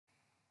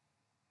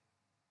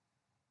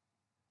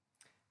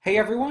Hey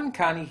everyone,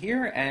 Connie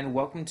here, and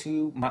welcome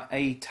to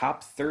my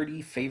top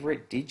 30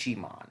 favorite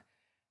Digimon.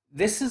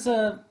 This is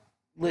a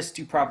list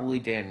you probably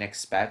didn't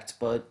expect,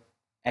 but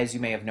as you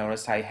may have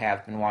noticed, I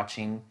have been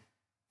watching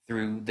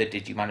through the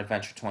Digimon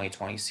Adventure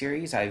 2020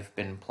 series. I've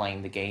been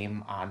playing the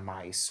game on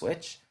my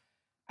Switch.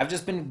 I've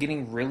just been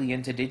getting really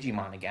into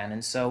Digimon again,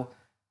 and so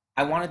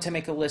I wanted to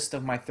make a list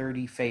of my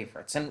 30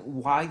 favorites. And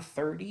why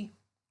 30?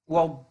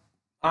 Well,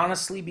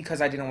 honestly,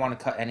 because I didn't want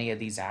to cut any of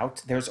these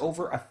out. There's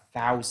over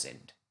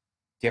 1,000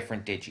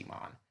 different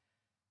Digimon,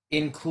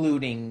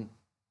 including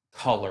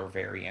color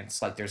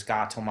variants. Like there's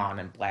Gatomon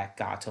and Black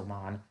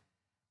Gatomon.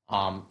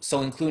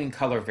 So including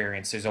color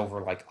variants, there's over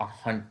like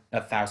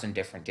 1,000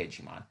 different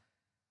Digimon.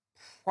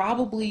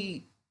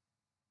 Probably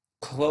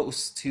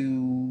close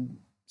to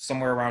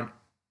somewhere around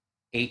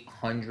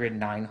 800,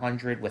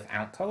 900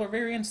 without color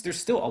variants. There's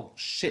still a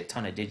shit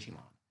ton of Digimon.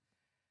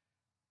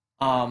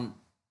 Um,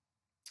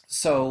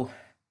 so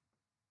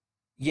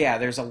yeah,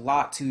 there's a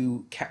lot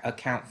to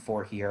account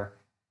for here.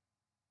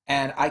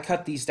 And I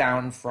cut these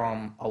down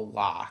from a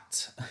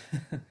lot,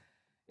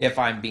 if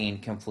I'm being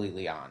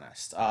completely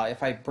honest.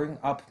 If I bring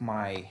up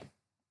my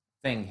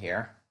thing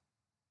here,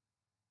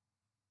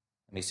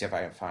 let me see if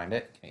I can find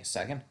it. Give me a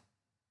second.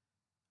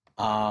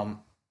 Um,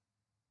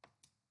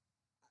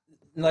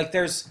 like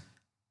there's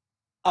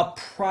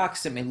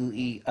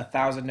approximately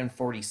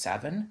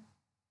 1,047.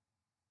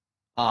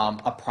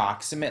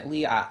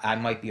 Approximately, I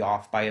might be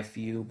off by a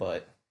few,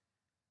 but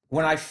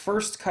when I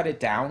first cut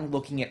it down,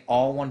 looking at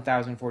all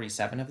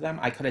 1,047 of them,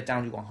 I cut it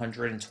down to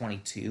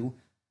 122,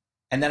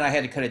 and then I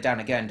had to cut it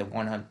down again to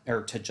 100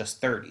 or to just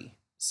 30.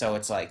 So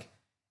it's like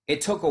it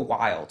took a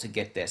while to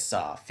get this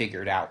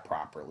figured out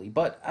properly,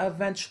 but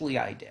eventually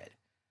I did.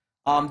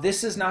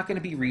 This is not going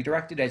to be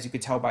redirected, as you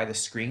could tell by the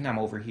screen. I'm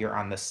over here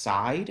on the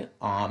side.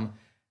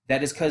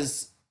 That is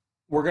because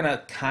we're going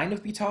to kind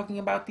of be talking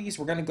about these.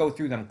 We're going to go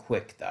through them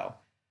quick, though.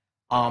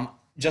 Um,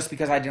 just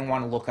because I didn't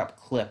want to look up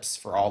clips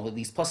for all of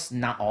these. Plus,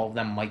 not all of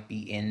them might be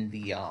in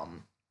the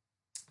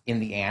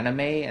anime,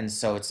 and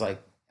so it's like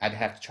I'd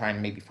have to try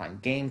and maybe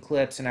find game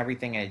clips and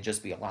everything, and it'd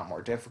just be a lot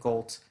more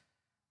difficult.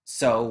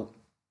 So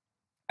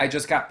I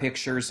just got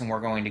pictures, and we're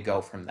going to go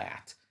from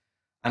that.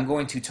 I'm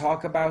going to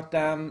talk about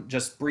them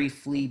just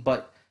briefly,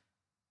 but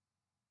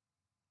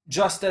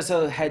just as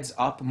a heads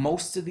up,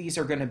 most of these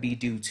are going to be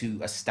due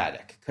to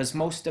aesthetic, because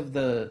most of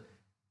the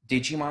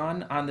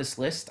Digimon on this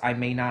list I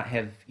may not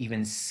have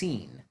even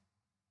seen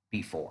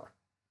before.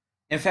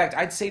 In fact,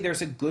 I'd say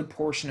there's a good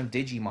portion of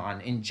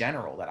Digimon in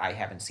general that I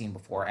haven't seen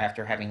before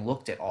after having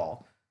looked at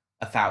all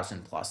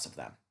 1,000 plus of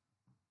them.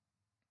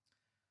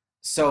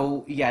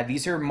 So, yeah,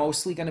 these are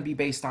mostly going to be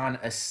based on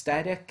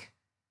aesthetic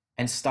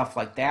and stuff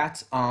like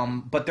that.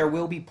 But there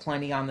will be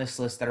plenty on this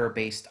list that are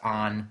based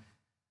on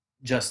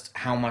just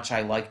how much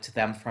I liked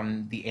them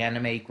from the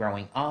anime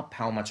growing up,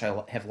 how much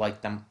I have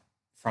liked them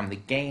from the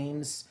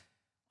games,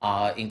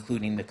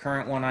 including the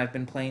current one I've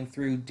been playing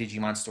through,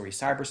 Digimon Story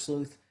Cyber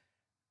Sleuth,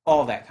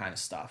 all that kind of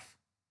stuff.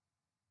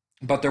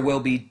 But there will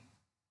be,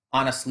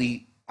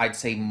 honestly, I'd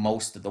say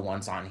most of the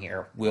ones on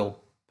here will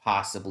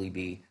possibly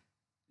be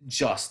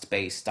just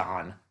based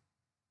on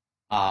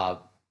uh,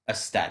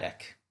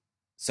 aesthetic.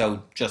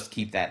 So just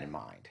keep that in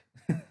mind.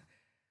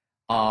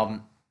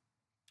 um,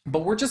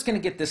 but we're just going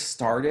to get this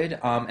started.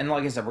 And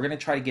like I said, we're going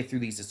to try to get through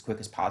these as quick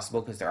as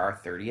possible because there are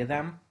 30 of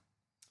them.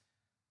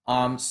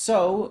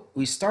 So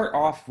we start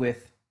off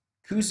with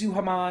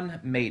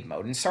Kuzuhamon Maid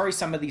Mode. And sorry,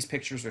 some of these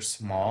pictures are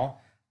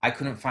small. I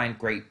couldn't find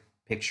great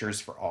pictures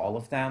for all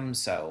of them.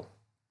 So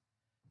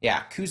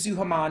yeah,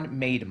 Kuzuhamon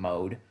Maid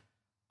Mode.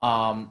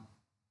 Um,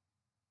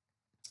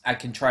 I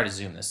can try to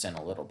zoom this in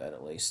a little bit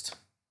at least.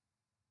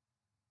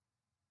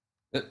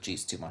 Oh,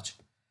 geez, too much.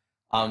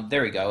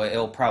 There we go.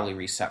 It'll probably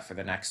reset for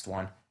the next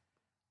one.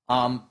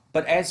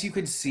 But as you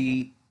can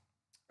see,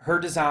 her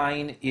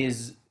design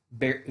is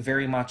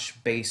very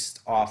much based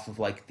off of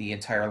like the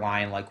entire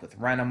line, like with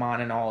Renamon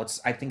and all.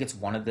 I think it's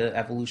one of the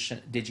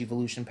evolution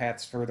Digivolution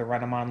paths for the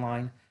Renamon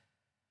line.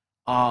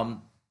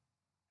 Um,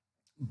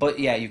 but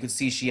yeah, you can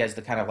see she has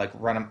the kind of like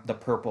the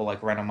purple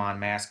like Renamon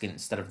mask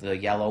instead of the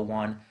yellow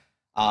one.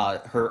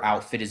 Her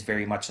outfit is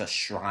very much a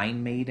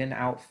shrine maiden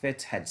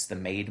outfit, hence the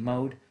maid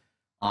mode,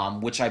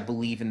 which I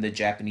believe in the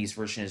Japanese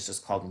version is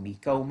just called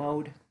Miko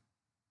mode.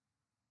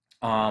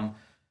 Um,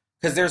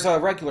 because there's a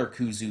regular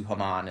Kuzu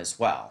Haman as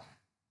well.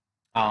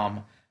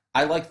 Um,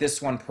 I like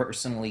this one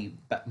personally,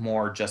 but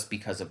more just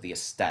because of the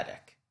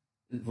aesthetic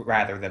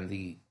rather than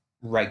the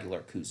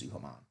regular Kuzu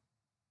Haman.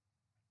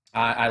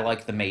 I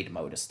like the maid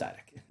mode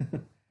aesthetic.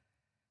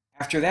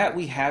 After that,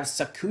 we have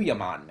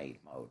Sakuyamon maid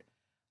mode.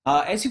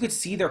 As you could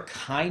see, they're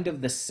kind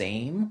of the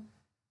same.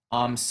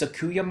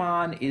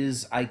 Sakuyamon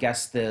is, I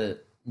guess, the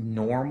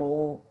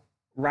normal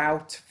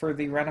route for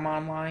the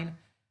Renamon line.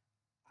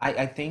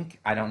 I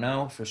think, I don't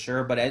know for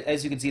sure, but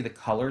as you can see, the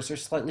colors are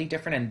slightly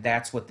different, and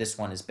that's what this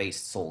one is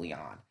based solely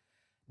on.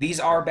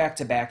 These are back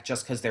to back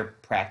just because they're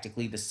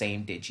practically the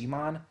same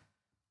Digimon,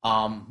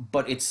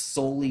 but it's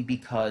solely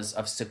because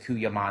of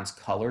Sakuyamon's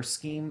color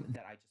scheme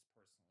that I just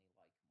personally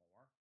like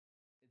more.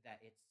 That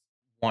it's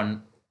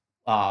one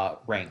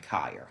rank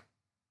higher.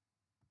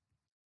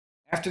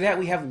 After that,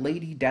 we have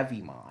Lady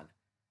Devimon.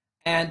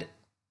 And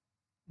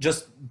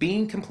just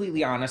being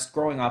completely honest,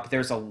 growing up,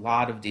 there's a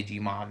lot of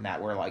Digimon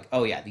that were like,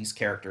 oh yeah, these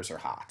characters are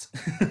hot.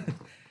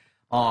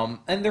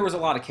 And there was a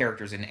lot of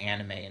characters in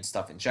anime and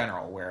stuff in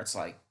general where it's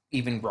like,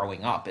 even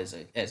growing up as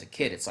a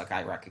kid, it's like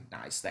I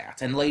recognize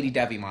that. And Lady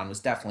Devimon was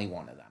definitely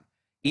one of them.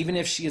 Even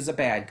if she is a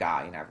bad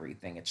guy and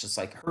everything, it's just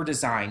like her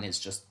design is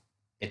just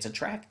it's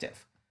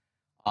attractive.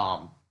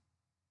 Um,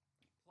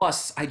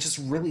 Plus, I just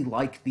really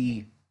like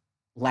the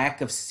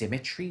lack of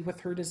symmetry with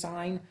her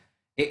design.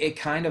 It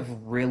kind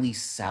of really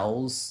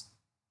sells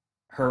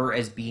her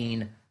as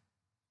being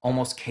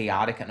almost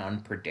chaotic and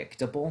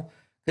unpredictable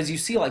because you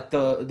see like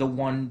the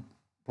one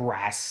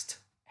breast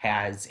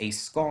has a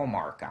skull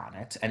mark on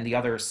it and the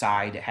other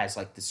side has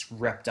like this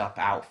ripped up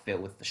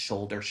outfit with the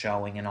shoulder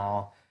showing and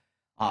all.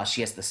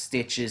 She has the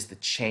stitches, the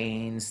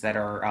chains that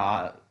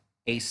are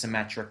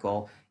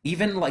asymmetrical.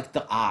 Even like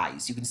the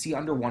eyes, you can see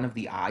under one of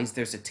the eyes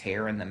there's a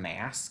tear in the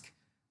mask,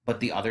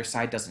 but the other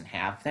side doesn't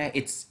have that.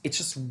 It's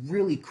just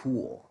really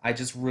cool. I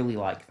just really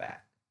like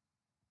that.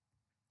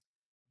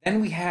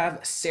 Then we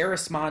have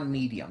Sarismon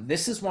Medium.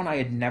 This is one I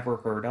had never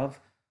heard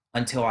of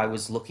until I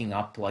was looking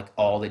up like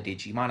all the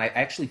Digimon. I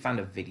actually found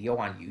a video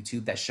on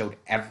YouTube that showed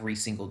every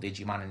single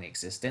Digimon in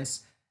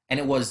existence, and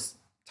it was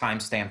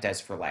timestamped as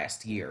for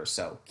last year,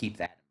 so keep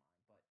that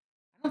in mind.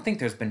 But I don't think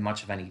there's been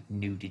much of any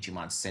new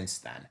Digimon since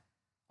then.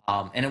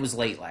 And it was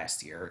late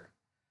last year.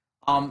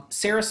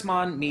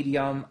 Sarismon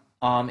Medium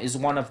is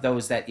one of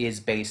those that is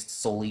based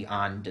solely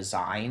on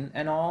design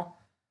and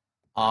all.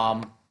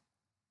 Um,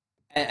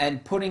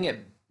 and putting it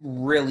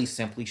really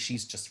simply,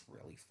 she's just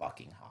really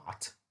fucking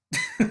hot.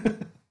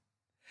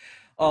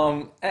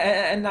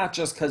 And not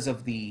just because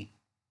of the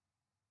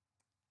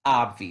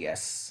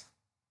obvious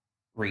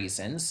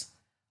reasons.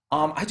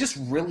 I just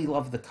really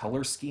love the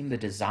color scheme, the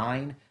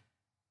design,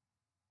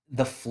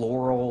 the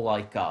floral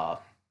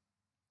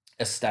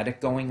aesthetic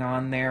going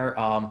on there.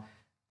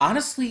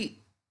 Honestly,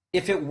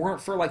 if it weren't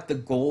for like the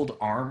gold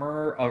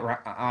armor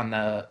on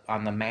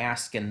the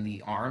mask and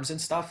the arms and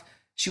stuff,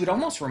 she would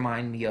almost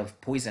remind me of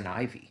Poison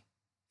Ivy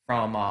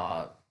from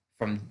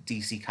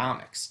DC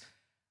Comics.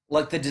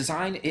 Like the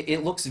design,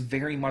 it looks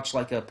very much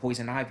like a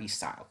Poison Ivy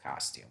style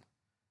costume.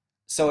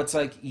 So it's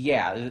like,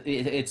 yeah,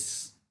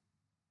 it's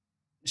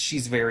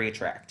she's very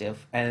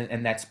attractive,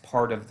 and that's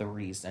part of the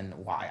reason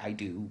why I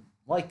do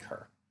like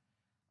her.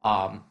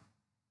 Um,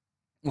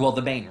 well,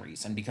 the main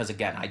reason, because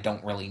again, I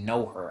don't really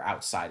know her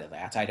outside of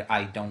that.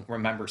 I don't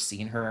remember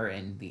seeing her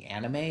in the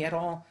anime at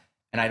all,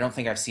 and I don't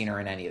think I've seen her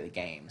in any of the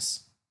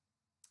games.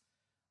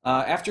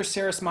 After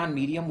Sarismon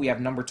Medium, we have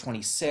number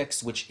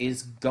 26, which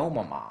is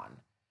Gomamon.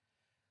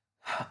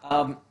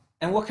 Um,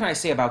 and what can I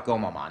say about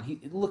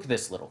Gomamon? Look at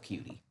this little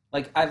cutie.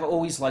 Like, I've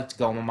always liked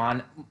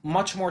Gomamon,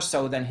 much more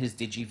so than his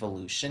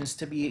Digivolutions,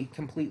 to be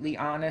completely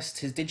honest.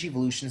 His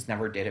Digivolutions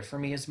never did it for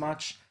me as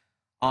much.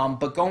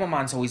 But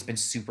Gomamon's always been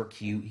super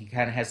cute. He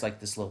kind of has like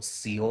this little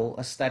seal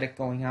aesthetic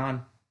going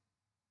on.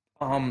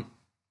 Um,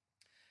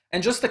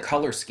 and just the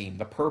color scheme,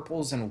 the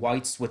purples and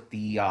whites with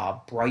the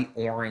bright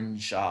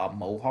orange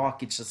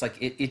mohawk, it's just like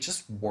it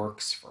just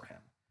works for him.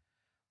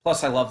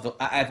 Plus,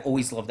 I've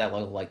always loved that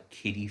little like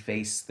kitty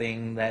face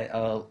thing that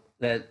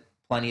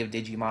plenty of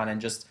Digimon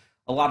and just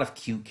a lot of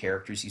cute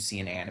characters you see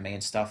in anime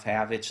and stuff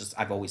have. It's just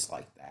I've always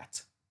liked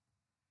that.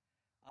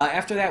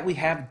 After that, we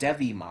have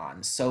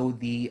Devimon. So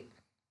the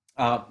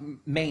uh,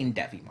 main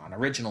Devimon,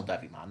 original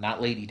Devimon,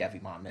 not Lady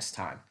Devimon this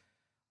time.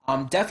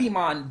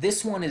 Devimon,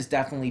 this one is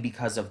definitely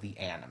because of the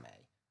anime.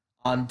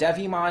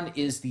 Devimon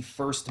is the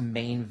first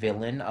main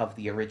villain of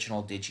the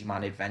original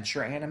Digimon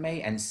Adventure anime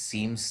and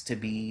seems to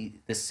be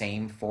the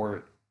same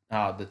for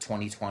the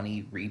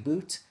 2020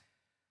 reboot.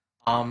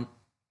 Um,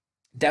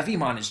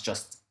 Devimon is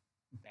just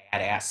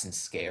badass and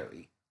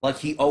scary, like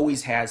he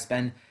always has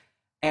been.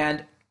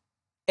 And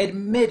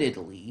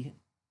admittedly,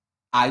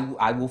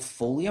 I will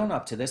fully own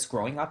up to this.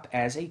 Growing up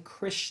as a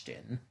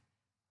Christian,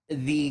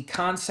 the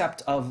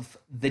concept of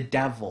the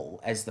devil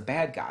as the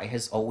bad guy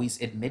has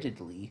always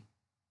admittedly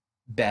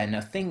been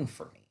a thing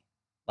for me,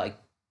 like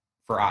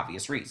for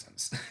obvious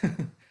reasons.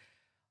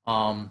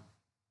 um,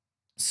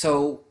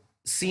 so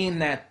seeing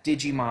that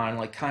Digimon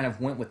like kind of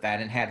went with that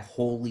and had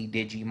holy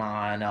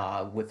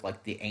Digimon with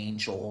like the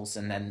angels,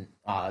 and then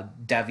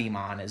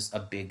Devimon as a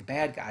big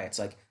bad guy, it's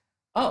like,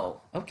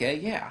 oh, okay,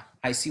 yeah,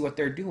 I see what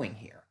they're doing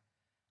here,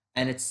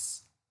 and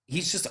it's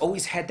he's just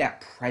always had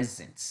that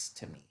presence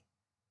to me.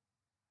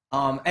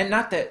 And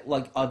not that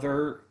like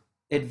other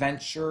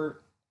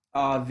adventure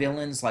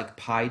villains like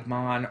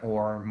Piedmon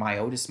or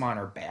Myotismon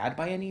are bad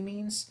by any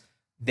means.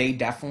 They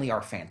definitely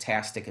are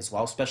fantastic as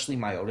well. Especially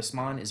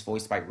Myotismon is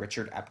voiced by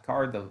Richard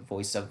Epcar,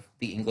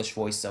 the English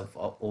voice of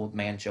Old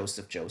Man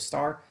Joseph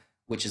Joestar,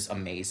 which is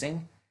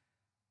amazing.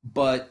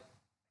 But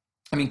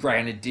I mean,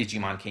 granted,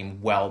 Digimon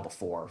came well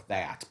before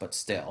that, but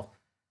still,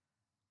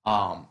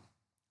 um,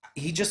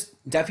 he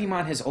just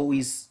Devimon has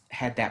always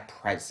had that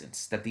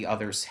presence that the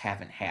others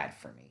haven't had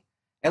for me,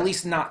 at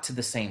least not to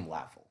the same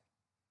level.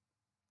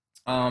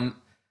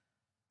 Um,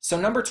 So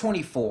number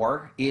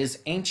 24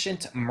 is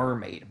Ancient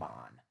Mermaid Mon.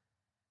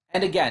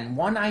 And again,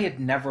 one I had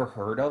never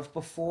heard of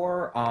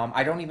before.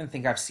 I don't even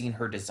think I've seen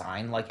her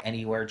design like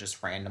anywhere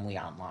just randomly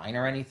online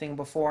or anything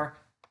before.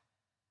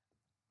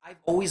 I've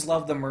always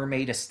loved the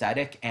mermaid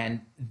aesthetic,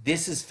 and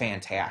this is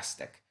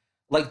fantastic.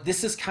 Like,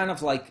 this is kind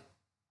of like,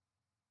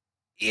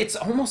 it's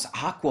almost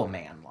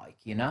Aquaman like,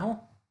 you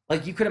know?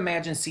 Like, you could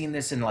imagine seeing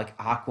this in like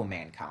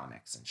Aquaman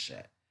comics and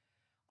shit.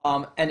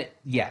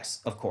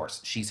 Yes, of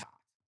course, she's hot.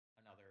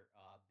 Another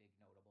big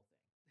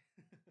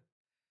notable thing.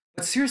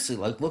 But seriously,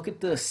 like, look at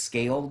the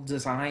scale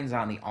designs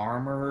on the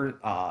armor,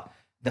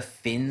 the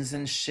fins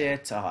and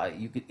shit.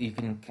 You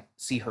can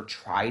see her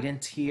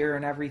trident here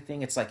and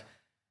everything.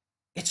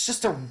 It's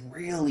just a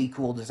really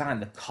cool design.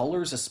 The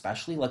colors,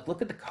 especially, like,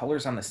 look at the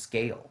colors on the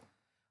scales.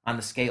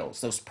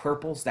 Those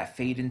purples that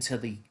fade into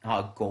the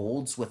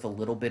golds with a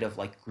little bit of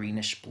like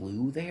greenish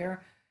blue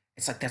there.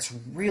 It's like that's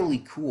really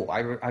cool. I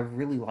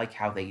really like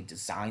how they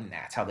designed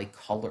that, how they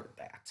colored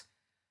that.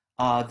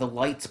 The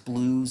light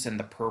blues and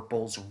the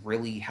purples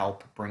really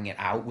help bring it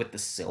out with the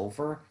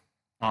silver.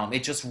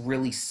 It just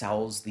really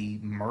sells the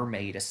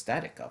mermaid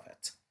aesthetic of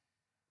it.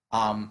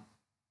 Um,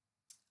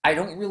 I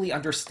don't really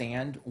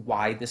understand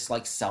why this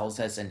like sells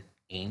as an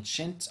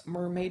ancient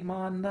mermaid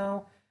mon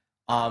though.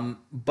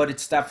 But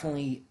it's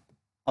definitely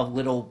a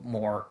little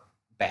more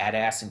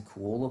badass and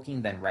cool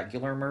looking than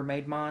regular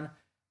mermaid mon,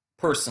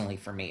 personally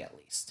for me at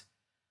least.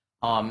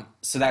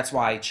 So that's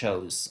why I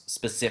chose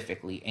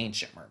specifically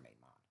ancient mermaid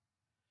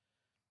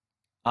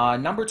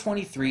mon. Number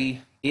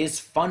 23 is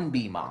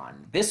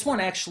Funbimon. This one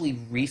actually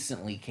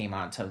recently came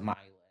onto my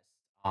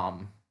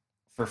list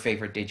for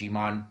favorite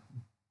Digimon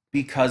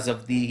because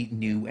of the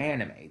new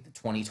anime, the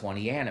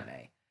 2020 anime.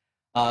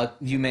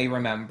 You may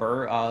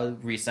remember a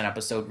recent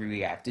episode we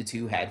reacted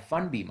to had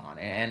Funbeam on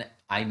it, and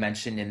I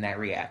mentioned in that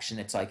reaction,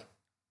 it's like,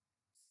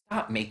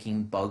 stop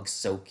making bugs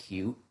so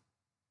cute.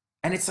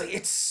 And it's like,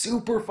 it's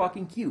super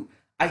fucking cute.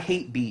 I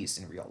hate bees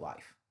in real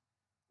life.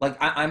 Like,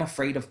 I'm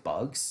afraid of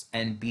bugs,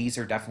 and bees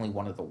are definitely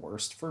one of the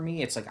worst for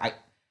me. It's like,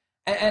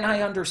 and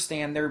I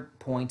understand their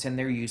point and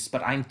their use,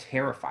 but I'm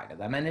terrified of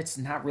them, and it's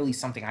not really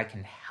something I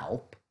can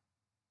help.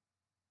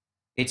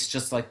 It's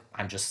just like,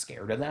 I'm just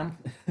scared of them.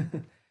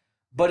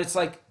 But it's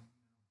like,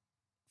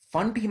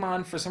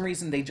 Funbeamon, for some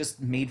reason, they just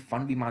made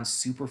Funbeamon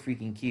super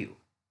freaking cute.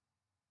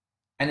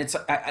 And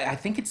I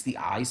think it's the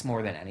eyes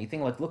more than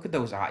anything. Like, look at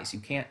those eyes. You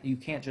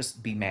can't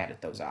just be mad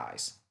at those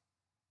eyes.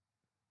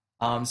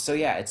 So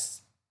yeah,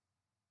 it's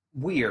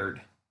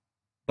weird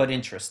but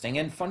interesting.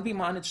 And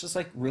Funbeamon, it's just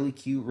like really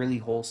cute, really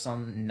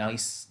wholesome,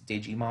 nice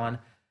Digimon.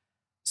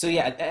 So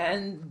yeah,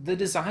 and the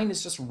design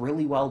is just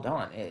really well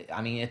done.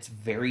 I mean, it's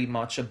very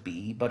much a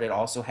bee, but it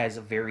also has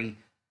a very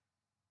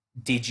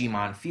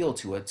Digimon feel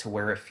to it, to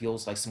where it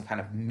feels like some kind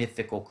of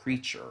mythical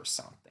creature or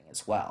something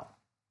as well.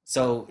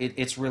 So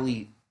it's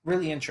really,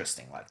 really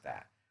interesting like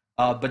that.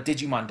 But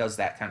Digimon does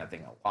that kind of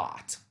thing a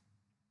lot.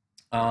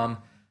 Um,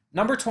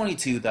 Number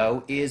 22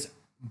 though is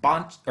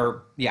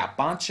Bancho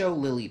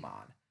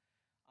Lilymon.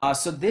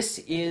 So this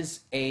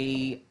is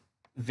a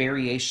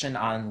variation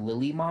on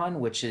Lilymon,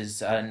 which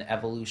is an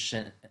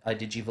evolution, a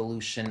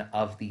Digivolution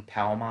of the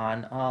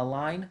Palmon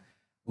line.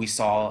 We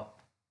saw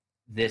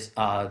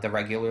the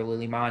regular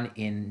Lilymon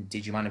in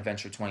Digimon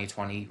Adventure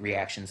 2020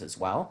 reactions as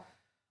well.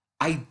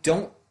 I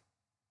don't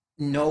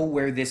know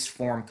where this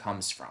form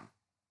comes from.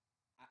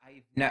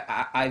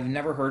 I've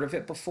never heard of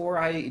it before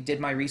I did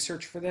my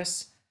research for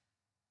this.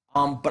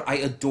 But I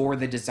adore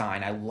the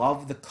design. I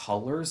love the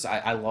colors.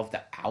 I love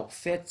the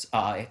outfit.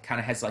 It kind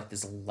of has like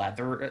this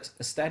leather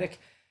aesthetic.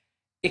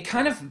 It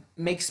kind of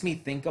makes me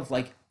think of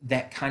like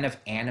that kind of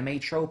anime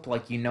trope,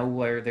 like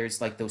where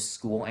there's like those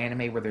school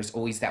anime where there's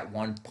always that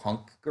one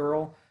punk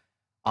girl,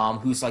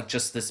 who's like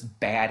just this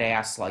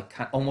badass, like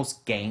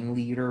almost gang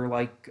leader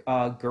like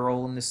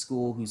girl in the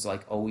school who's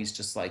like always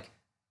just like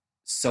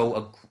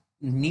so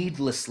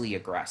needlessly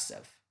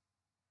aggressive.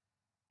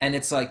 And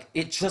it's like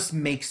it just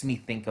makes me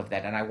think of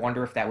that, and I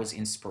wonder if that was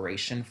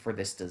inspiration for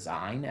this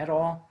design at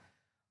all.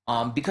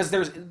 Because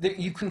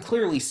you can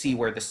clearly see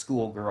where the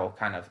schoolgirl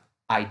kind of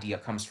idea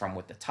comes from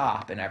with the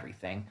top and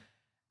everything,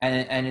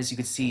 and as you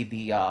can see,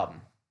 the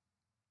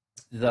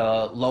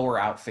lower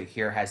outfit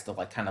here has the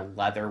like kind of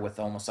leather with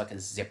almost like a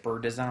zipper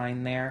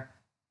design there.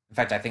 In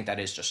fact, I think that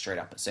is just straight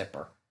up a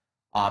zipper.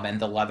 And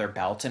the leather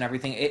belt and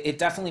everything. It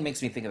definitely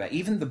makes me think of that.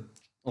 Even the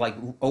like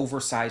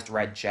oversized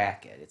red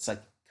jacket. It's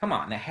like, come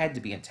on, it had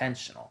to be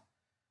intentional.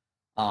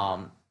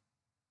 Um,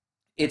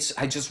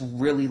 I just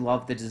really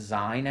love the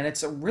design, and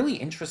it's a really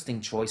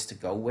interesting choice to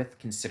go with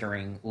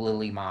considering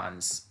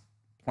Lilymon's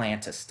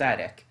plant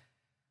aesthetic.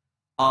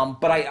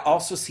 But I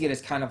also see it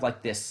as kind of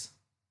like this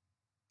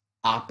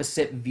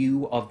opposite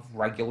view of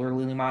regular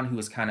Lilymon, who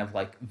is kind of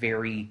like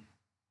very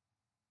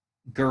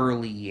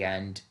girly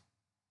and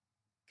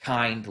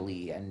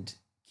kindly and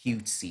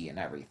cutesy and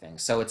everything.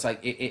 So it's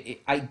like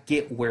I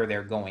get where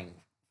they're going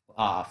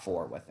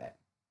for with it.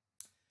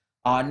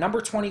 Number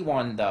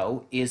 21,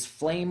 though, is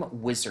Flame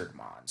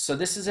Wizardmon. So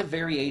this is a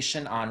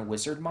variation on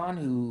Wizardmon,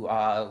 who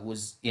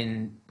was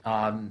in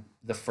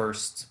the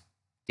first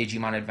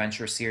Digimon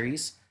Adventure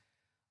series.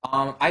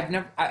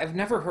 I've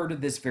never heard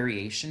of this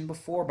variation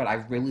before, but I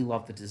really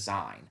love the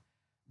design.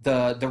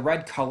 The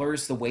red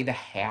colors, the way the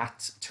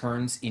hat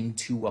turns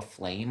into a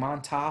flame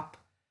on top,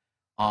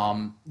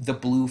 the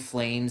blue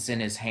flames in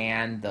his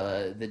hand,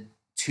 the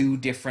two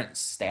different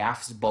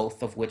staffs,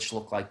 both of which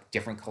look like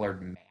different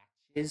colored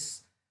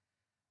matches.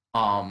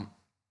 Um,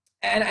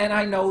 and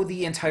I know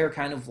the entire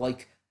kind of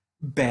like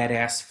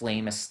badass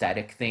flame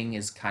aesthetic thing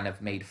is kind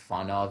of made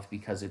fun of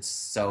because it's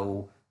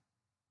so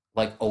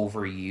like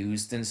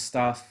overused and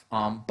stuff.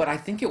 But I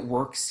think it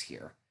works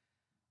here.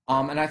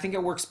 And I think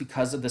it works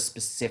because of the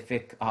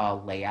specific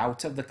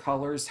layout of the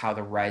colors, how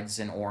the reds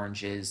and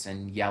oranges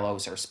and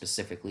yellows are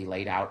specifically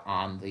laid out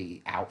on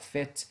the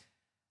outfit,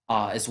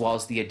 as well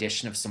as the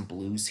addition of some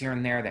blues here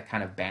and there that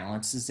kind of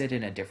balances it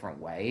in a different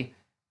way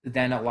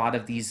than a lot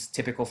of these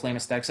typical flame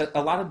aesthetics.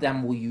 A lot of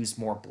them will use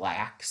more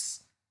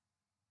blacks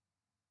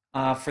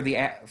for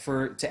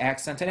for to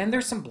accent it, and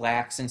there's some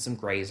blacks and some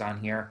grays on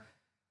here,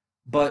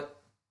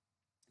 but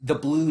the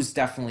blues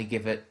definitely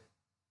give it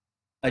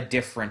a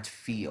different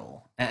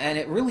feel, and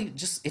it really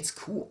just it's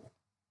cool.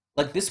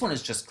 Like this one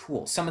is just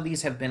cool. Some of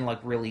these have been like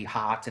really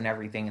hot and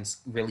everything and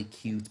really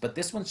cute, but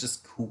this one's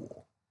just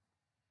cool.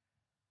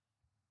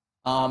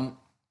 Um,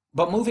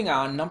 but moving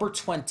on, number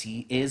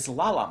 20 is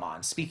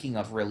Lalamon. Speaking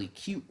of really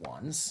cute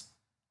ones,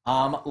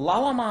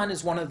 Lalamon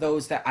is one of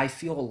those that I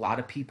feel a lot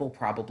of people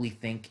probably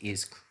think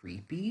is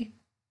creepy,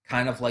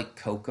 kind of like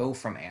Coco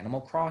from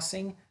Animal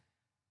Crossing.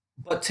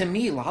 But to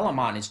me,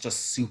 Lalamon is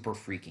just super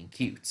freaking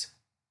cute,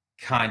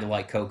 kind of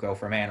like Coco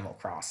from Animal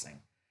Crossing.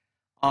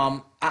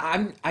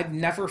 I've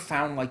never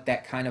found like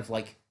that kind of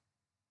like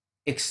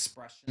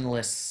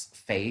expressionless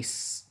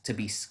face to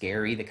be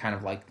scary. The kind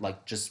of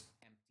like just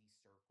empty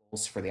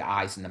circles for the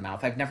eyes and the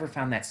mouth. I've never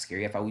found that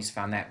scary. I've always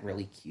found that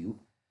really cute.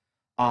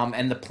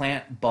 And the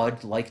plant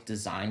bud like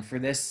design for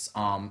this,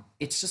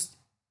 it's just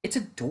it's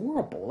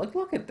adorable. Like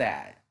look at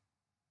that.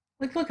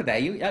 Like look at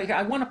that.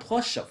 I want a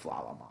plush of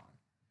Lalamon.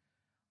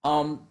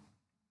 Um,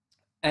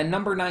 and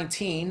number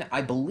 19,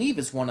 I believe,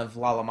 is one of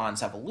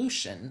Lalamon's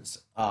evolutions,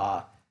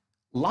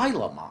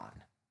 Lilamon.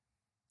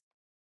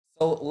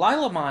 So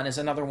Lilamon is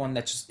another one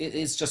that just it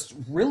is just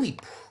really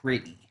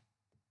pretty.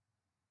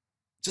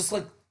 Just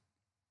like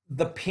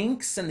the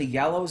pinks and the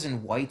yellows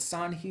and whites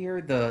on here,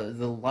 the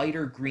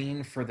lighter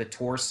green for the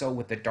torso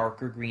with the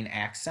darker green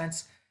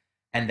accents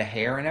and the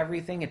hair and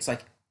everything. It's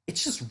like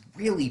it's just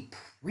really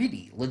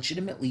pretty,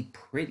 legitimately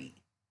pretty.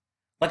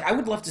 Like I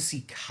would love to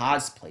see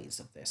cosplays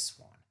of this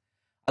one.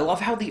 I love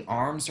how the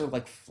arms are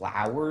like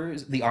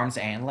flowers. The arms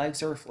and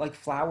legs are like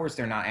flowers.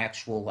 They're not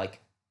actual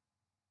like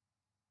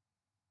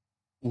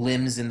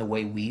limbs in the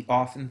way we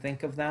often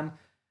think of them.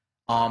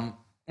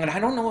 And I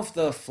don't know if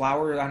the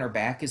flower on her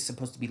back is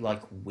supposed to be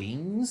like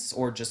wings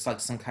or just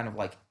like some kind of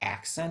like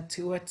accent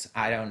to it.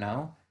 I don't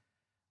know.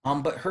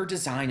 But her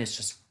design is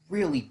just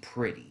really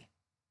pretty.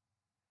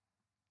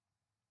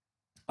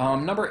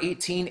 Number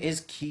 18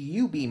 is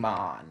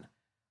Cubimon.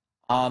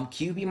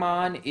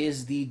 Cubimon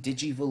is the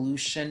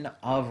Digivolution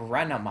of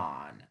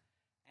Renamon.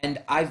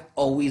 And I've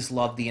always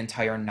loved the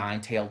entire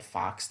nine-tailed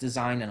fox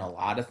design and a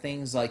lot of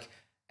things. Like,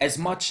 as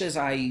much as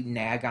I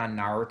nag on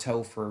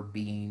Naruto for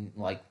being,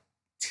 like,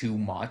 too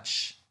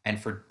much and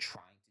for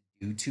trying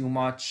to do too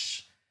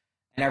much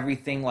and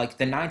everything, like,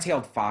 the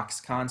nine-tailed fox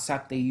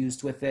concept they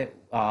used with it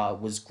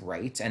was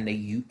great,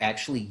 and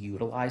actually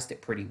utilized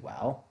it pretty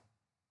well.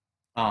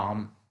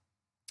 Um,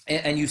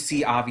 and you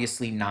see,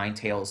 obviously,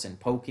 Ninetales in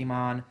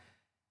Pokemon.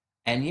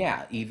 And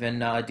yeah, even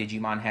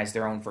Digimon has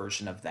their own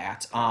version of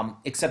that.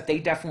 Except they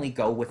definitely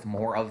go with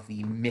more of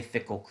the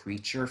mythical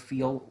creature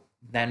feel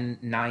than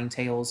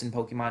Ninetales in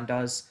Pokemon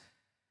does.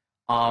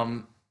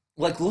 Um,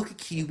 like, look at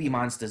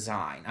Cubimon's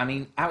design. I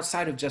mean,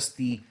 outside of just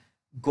the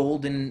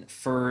golden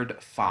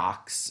furred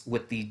fox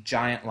with the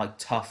giant, like,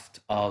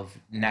 tuft of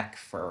neck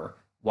fur,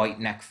 white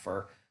neck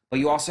fur, but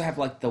you also have,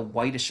 like, the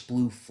whitish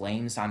blue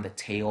flames on the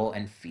tail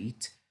and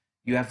feet.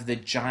 You have the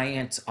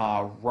giant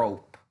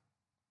rope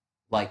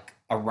like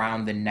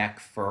around the neck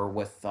fur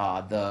with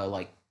the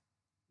like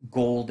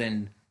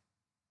golden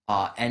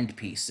end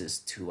pieces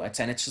to it,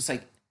 and it's just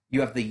like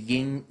you have the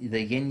yin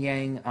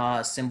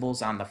yang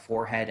symbols on the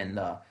forehead and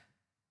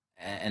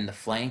the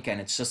flank, and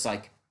it's just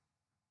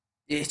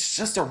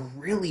a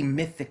really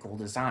mythical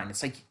design.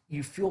 It's like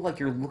you feel like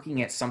you're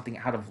looking at something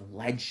out of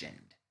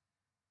legend,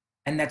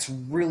 and that's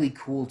really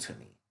cool to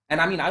me. And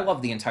I mean, I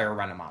love the entire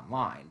Renamon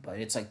line, but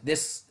it's like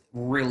this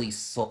really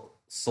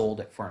sold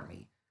it for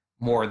me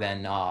more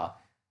than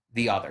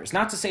the others.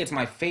 Not to say it's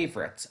my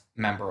favorite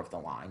member of the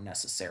line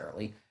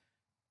necessarily,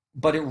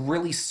 but it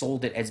really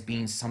sold it as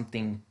being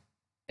something.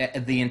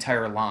 The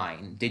entire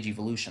line,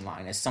 Digivolution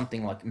line, as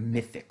something like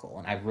mythical,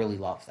 and I really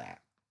love that.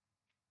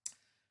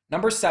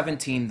 Number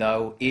 17,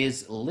 though,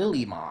 is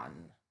Lilymon.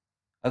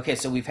 Okay,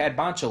 so we've had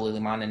Bancho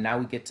Lilymon, and now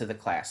we get to the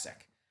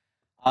classic.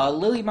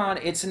 Lilymon,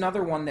 it's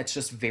another one that's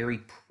just very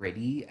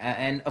pretty.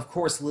 And of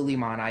course,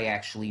 Lilymon, I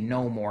actually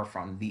know more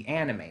from the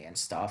anime and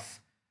stuff.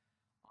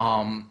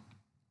 Um,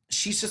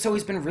 she's just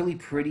always been really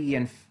pretty,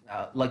 and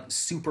like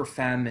super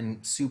femme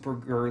and super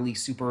girly,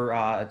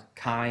 super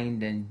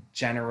kind and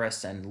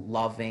generous and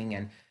loving,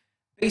 and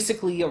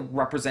basically a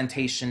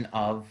representation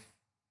of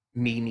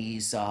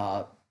Mimi's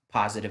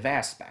positive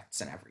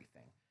aspects and everything.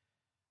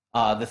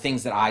 The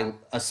things that I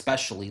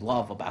especially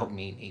love about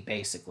Mimi,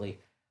 basically.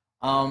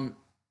 Um,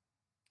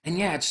 and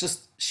yeah, it's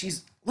just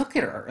she's look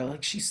at her,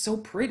 like she's so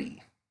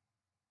pretty.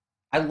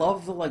 I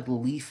love the like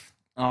leaf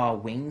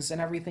wings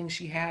and everything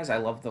she has. I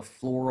love the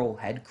floral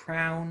head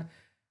crown,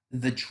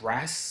 the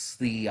dress,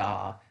 the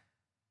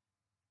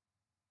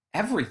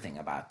everything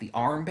about it. The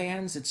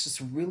armbands. It's just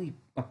really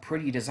a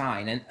pretty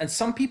design. And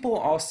some people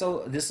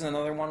also, this is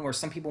another one where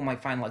some people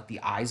might find like the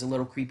eyes a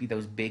little creepy,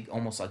 those big,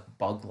 almost like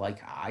bug like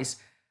eyes.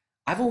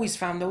 I've always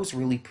found those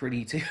really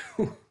pretty too.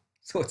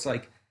 So it's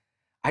like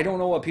I don't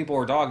know what people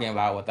are talking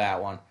about with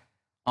that one.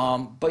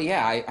 But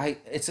yeah,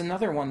 it's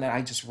another one that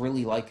I just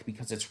really like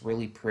because it's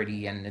really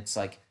pretty and it's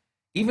like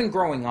even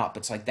growing up,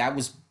 it's like that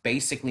was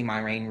basically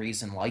my main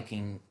reason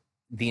liking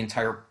the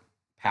entire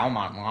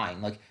Palmon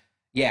line. Like,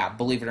 yeah,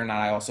 believe it or not,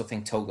 I also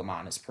think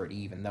Togemon is pretty,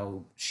 even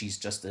though she's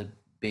just a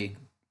big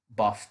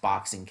buff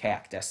boxing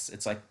cactus.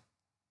 It's like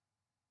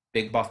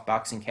big buff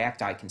boxing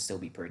cacti can still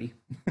be pretty.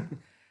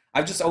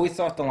 I've just always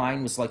thought the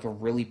line was like a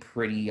really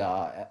pretty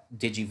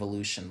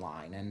Digivolution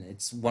line, and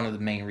it's one of the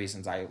main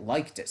reasons I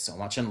liked it so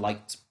much and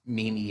liked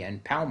Mimi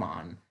and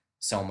Palmon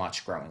so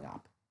much growing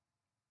up.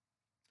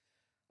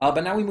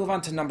 But now we move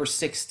on to number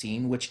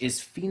 16, which is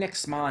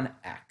Phoenixmon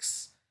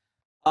X.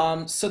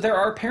 So there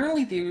are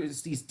apparently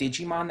there's these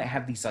Digimon that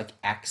have these like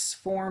X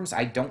forms.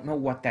 I don't know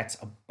what that's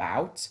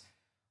about.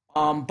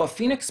 But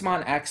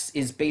Phoenixmon X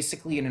is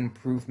basically an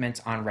improvement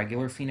on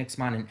regular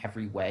Phoenixmon in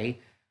every way.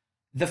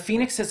 The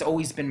Phoenix has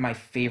always been my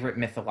favorite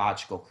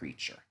mythological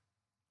creature.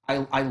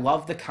 I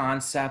love the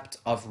concept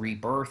of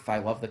rebirth. I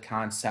love the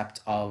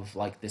concept of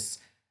like this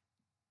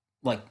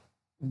like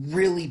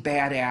really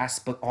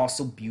badass but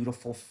also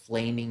beautiful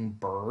flaming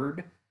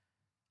bird.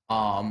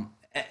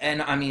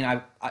 And I mean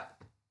I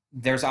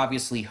there's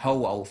obviously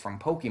Ho-Oh from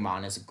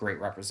Pokemon is a great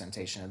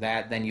representation of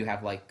that. Then you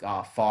have like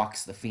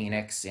Fox the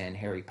Phoenix in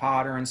Harry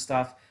Potter and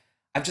stuff.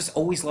 I've just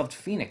always loved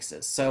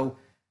phoenixes. So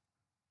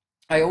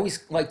I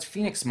always liked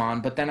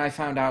Phoenixmon, but then I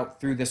found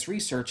out through this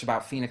research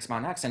about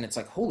Phoenixmon X, and it's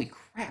like, holy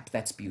crap,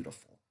 that's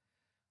beautiful.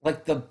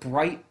 Like the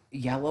bright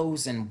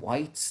yellows and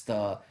whites,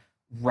 the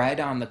red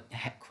on the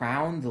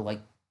crown, the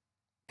like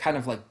kind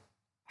of like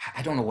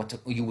I don't know what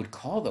you would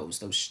call those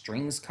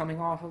strings coming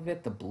off of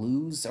it, the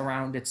blues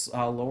around its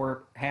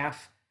lower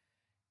half.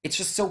 It's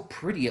just so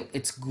pretty.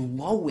 It's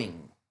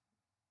glowing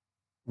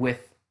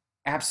with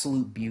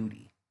absolute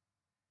beauty.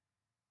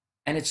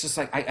 And it's just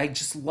like I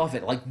just love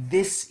it. Like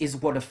this is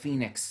what a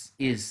phoenix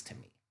is to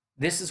me.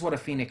 This is what a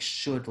phoenix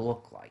should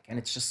look like, and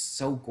it's just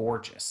so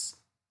gorgeous.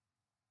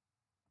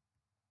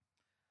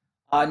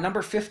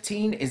 Number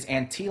 15 is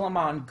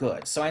Antilamon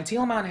Good. So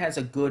Antilamon has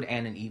a good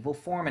and an evil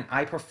form, and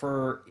I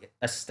prefer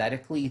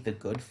aesthetically the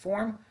good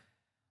form.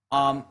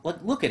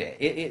 Like look at it.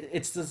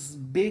 It's this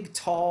big,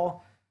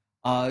 tall,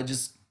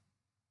 just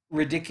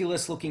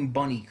ridiculous looking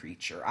bunny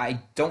creature.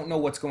 I don't know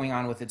what's going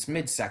on with its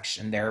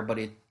midsection there, but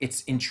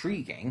it's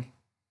intriguing.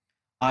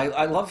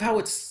 I love how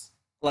its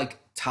like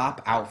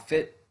top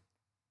outfit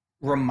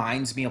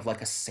reminds me of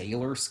like a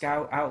Sailor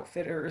Scout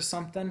outfit or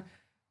something.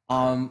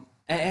 And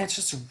it's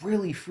just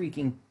really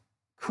freaking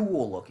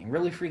cool looking,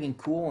 really freaking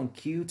cool and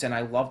cute. And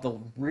I love the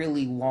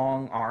really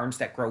long arms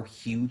that grow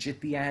huge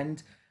at the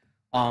end.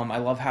 I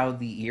love how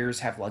the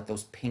ears have like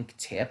those pink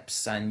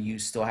tips, and you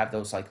still have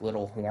those like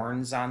little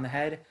horns on the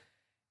head.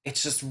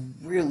 It's just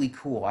really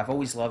cool. I've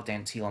always loved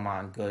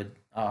Antilamon's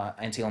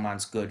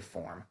good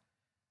form.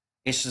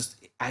 It's just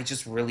I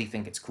just really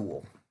think it's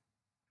cool.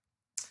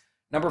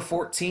 Number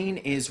 14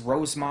 is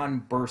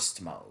Rosemon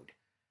Burst Mode.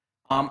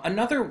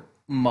 Another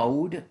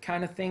mode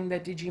kind of thing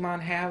that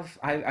Digimon have,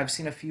 I've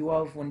seen a few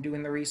of when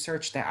doing the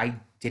research that I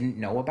didn't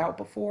know about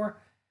before.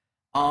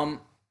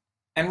 Um,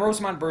 and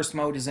Rosemon Burst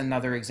Mode is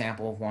another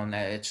example of one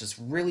that it's just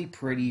really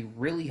pretty,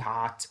 really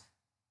hot,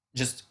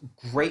 just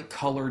great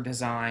color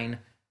design.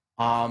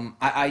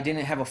 I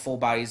didn't have a full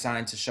body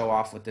design to show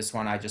off with this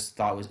one. I just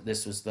thought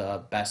this was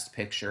the best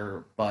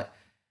picture, but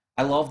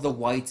I love the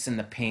whites and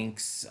the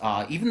pinks.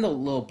 Even the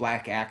little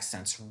black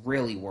accents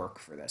really work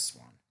for this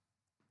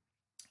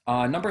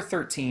one. Number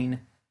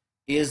 13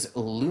 is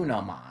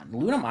Lunamon.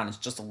 Lunamon is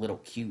just a little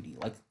cutie.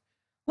 Like,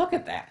 look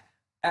at that.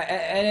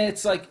 And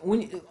it's like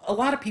when a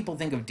lot of people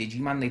think of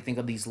Digimon, they think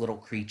of these little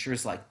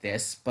creatures like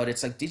this, but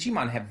it's like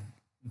Digimon have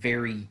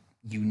very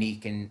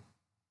unique and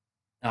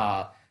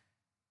uh,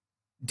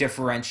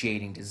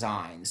 differentiating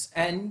designs.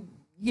 And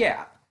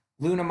yeah,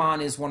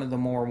 Lunamon is one of the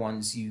more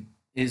ones you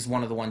is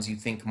one of the ones you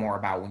think more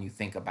about when you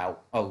think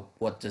about, oh,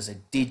 what does a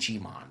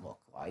Digimon look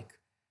like?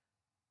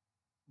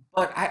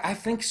 But I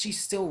think she's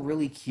still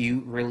really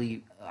cute.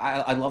 Really,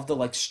 I love the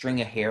like string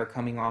of hair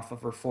coming off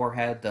of her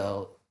forehead.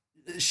 The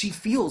she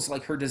feels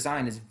like her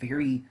design is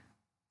very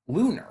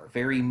lunar,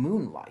 very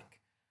moon-like.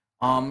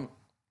 Um,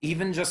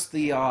 Even just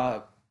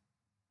the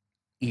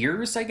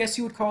ears, I guess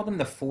you would call them,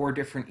 the four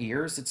different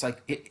ears. It's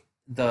like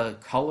the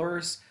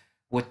colors.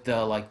 with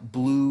the like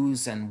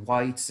blues and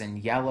whites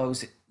and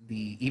yellows,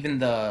 the even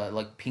the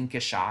like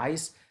pinkish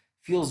eyes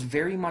feels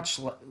very much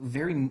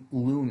very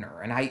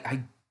lunar, and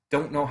I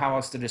don't know how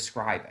else to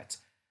describe it.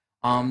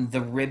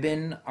 The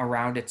ribbon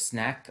around its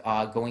neck,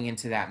 going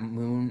into that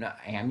moon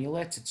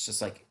amulet, it's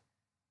just like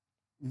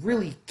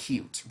really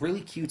cute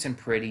and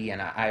pretty,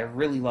 and I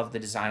really love the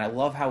design. I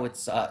love how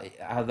it's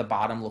how the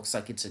bottom looks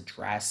like it's a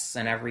dress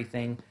and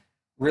everything.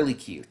 Really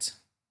cute.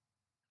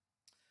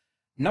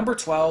 Number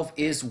 12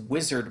 is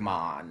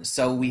Wizardmon.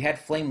 So we had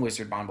Flame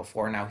Wizardmon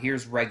before. Now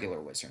here's regular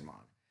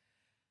Wizardmon.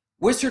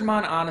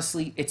 Wizardmon,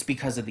 honestly, it's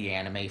because of the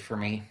anime for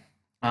me.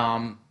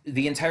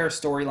 The entire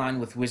storyline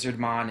with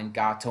Wizardmon and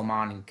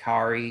Gatomon and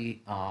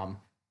Kari,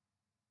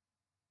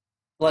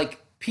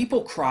 like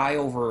people cry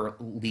over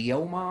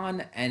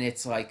Leomon, and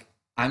it's like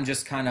I'm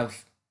just kind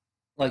of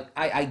like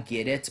I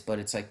get it, but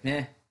it's like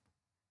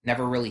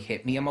never really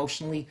hit me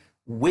emotionally.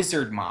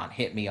 Wizardmon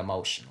hit me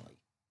emotionally.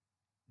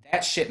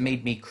 That shit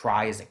made me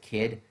cry as a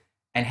kid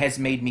and has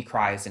made me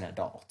cry as an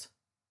adult.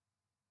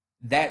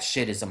 That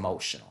shit is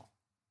emotional.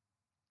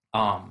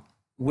 Um,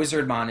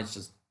 Wizardmon is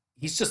just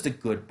he's just a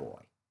good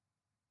boy.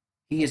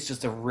 He is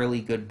just a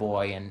really good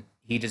boy, and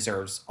he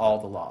deserves all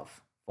the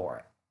love for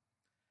it.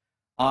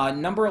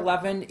 Number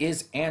 11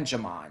 is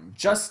Angemon,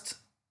 just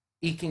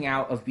eking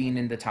out of being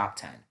in the top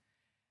 10.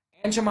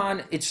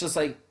 Angemon, it's just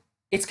like,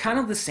 it's kind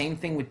of the same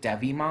thing with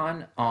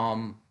Devimon.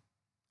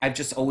 I've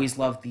just always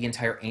loved the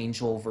entire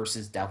angel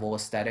versus devil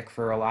aesthetic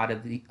for a lot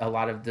of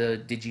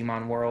the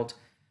Digimon world.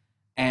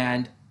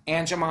 And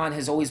Angemon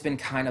has always been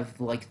kind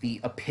of like the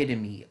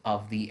epitome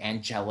of the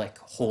angelic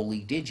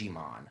holy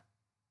Digimon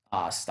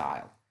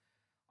style.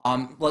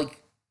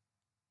 Like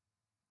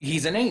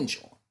he's an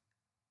angel,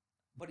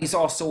 but he's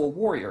also a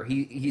warrior.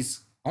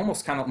 He's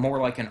almost kind of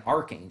more like an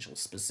archangel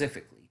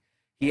specifically.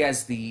 He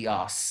has the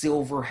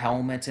silver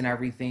helmet and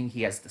everything.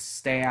 He has the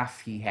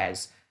staff. He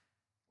has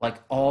like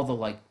all the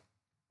like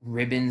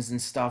ribbons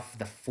and stuff.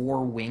 The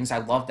four wings. I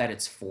love that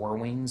it's four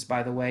wings.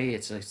 By the way,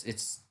 it's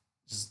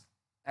just,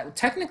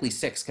 technically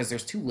six because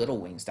there's two little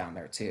wings down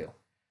there too.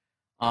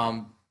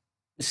 Um,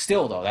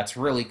 Still though, that's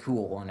really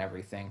cool and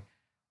everything.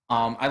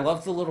 I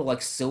love the little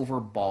like silver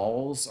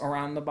balls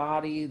around the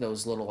body,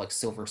 those little like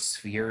silver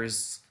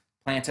spheres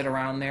planted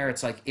around there.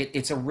 It's like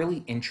it's a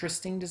really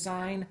interesting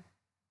design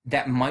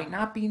that might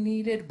not be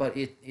needed, but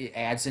it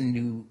adds a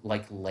new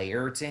like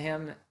layer to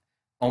him.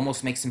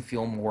 Almost makes him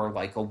feel more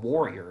like a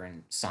warrior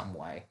in some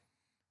way.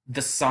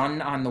 The sun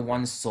on the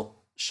one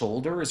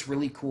shoulder is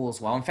really cool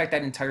as well. In fact,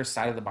 that entire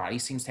side of the body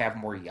seems to have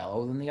more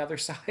yellow than the other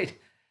side.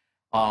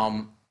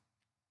 Um,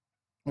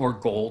 or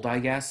gold, I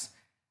guess.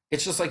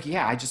 It's just like,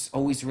 yeah, I just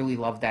always really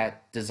loved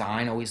that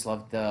design. Always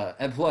loved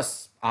and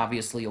plus,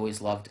 obviously,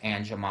 always loved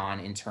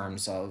Angemon in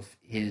terms of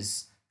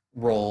his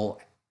role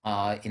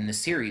in the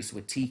series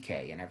with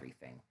TK and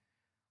everything.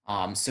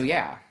 So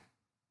yeah,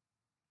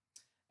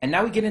 and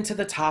now we get into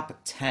the top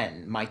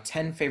 10, my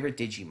 10 favorite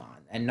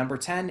Digimon, and number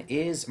 10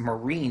 is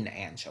Marine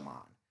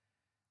Angemon.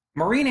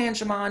 Marine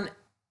Angemon,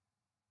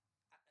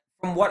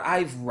 from what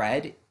I've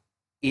read,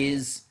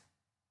 is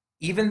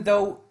even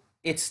though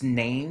it's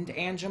named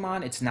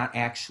Angemon, it's not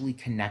actually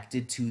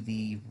connected to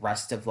the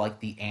rest of like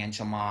the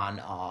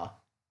Angemon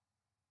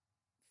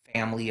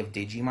family of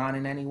Digimon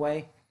in any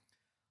way.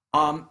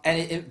 And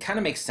it kind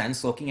of makes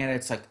sense looking at it.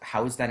 It's like,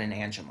 how is that an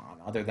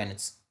Angemon other than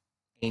it's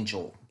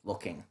angel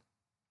looking?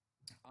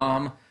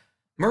 Um,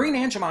 Marine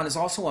Angemon is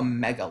also a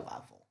mega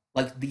level,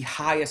 like the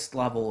highest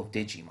level of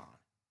Digimon,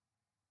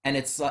 and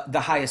it's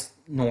the highest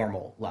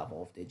normal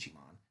level of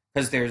Digimon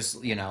because there's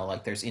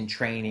like there's in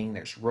training,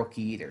 there's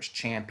rookie, there's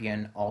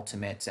champion,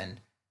 ultimate, and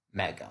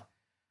mega.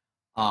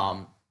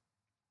 Um,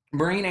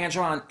 Marine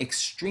Angemon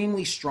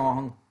extremely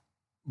strong,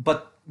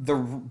 but the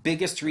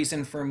biggest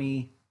reason for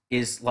me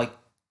is like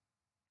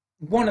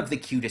one of the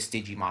cutest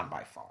Digimon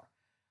by far.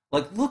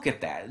 Like, look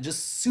at that.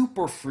 Just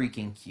super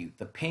freaking cute.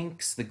 The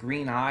pinks, the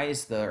green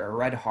eyes, the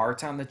red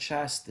heart on the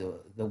chest,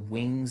 the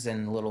wings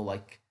and little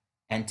like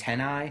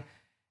antennae.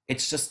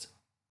 It's just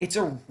it's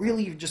a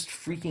really just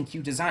freaking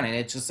cute design. And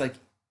it's just like,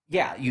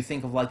 yeah, you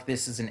think of like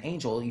this as an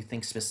angel, you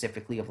think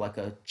specifically of like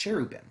a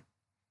cherubim.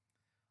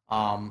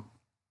 Um,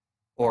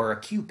 or a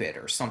cupid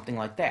or something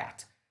like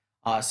that.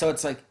 So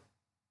it's like,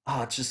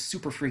 oh, it's just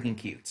super freaking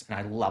cute, and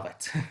I love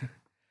it.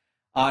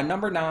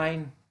 Number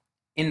 9,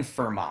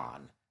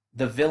 Infermon,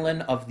 the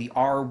villain of the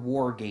R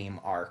War Game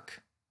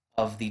arc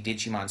of the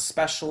Digimon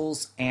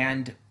specials,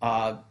 and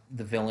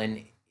the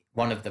villain,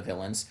 one of the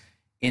villains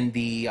in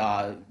the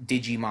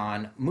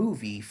Digimon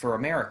movie for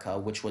America,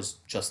 which was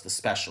just the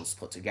specials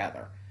put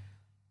together.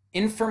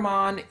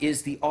 Infermon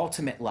is the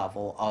ultimate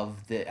level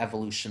of the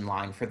evolution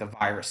line for the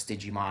virus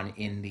Digimon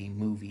in the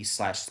movie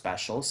slash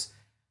specials,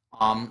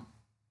 um,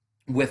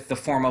 with the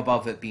form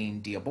above it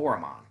being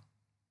Diaboromon.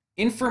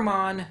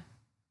 Infermon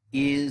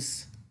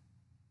is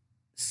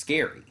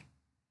scary.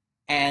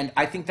 And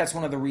I think that's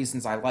one of the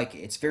reasons I like it.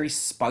 It's very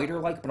spider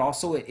like, but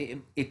also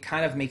it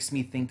kind of makes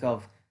me think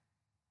of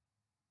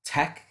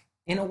tech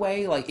in a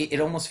way. Like it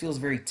almost feels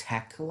very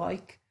tech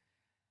like.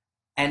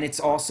 And it's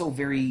also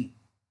very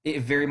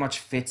it very much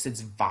fits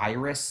its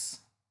virus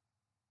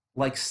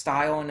like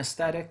style and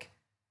aesthetic,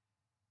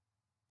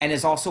 and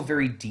is also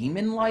very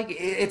demon like.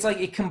 It's like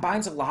it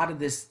combines a lot of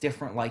this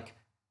different like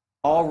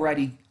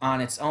already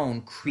on its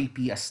own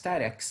creepy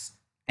aesthetics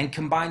and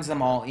combines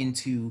them all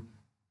into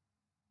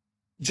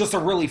just a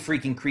really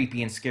freaking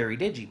creepy and scary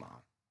Digimon.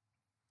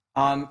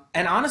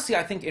 And honestly,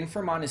 I think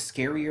Inframon is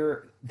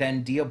scarier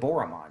than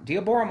Diaboromon.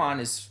 Diaboromon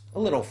is a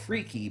little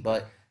freaky,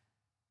 but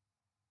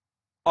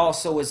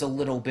also is a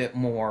little bit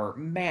more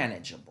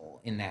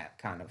manageable in that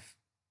kind of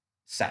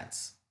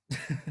sense.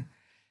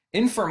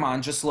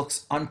 Inframon just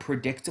looks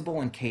unpredictable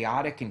and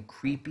chaotic and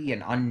creepy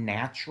and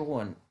unnatural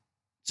and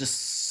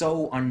just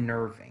so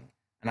unnerving.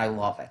 And I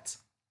love it.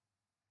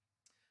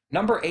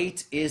 Number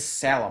 8 is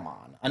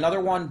Salamon, another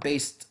one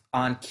based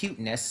on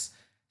cuteness.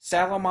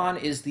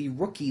 Salamon is the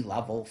rookie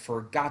level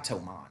for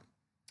Gatomon.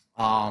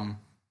 Um,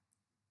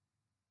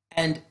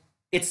 and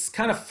it's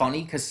kind of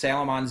funny because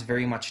Salamon's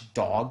very much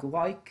dog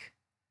like.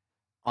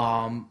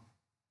 Um,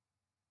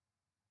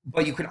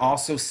 but you can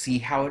also see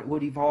how it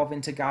would evolve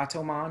into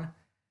Gatomon.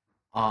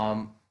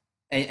 Um,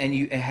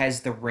 it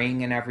has the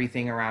ring and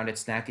everything around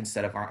its neck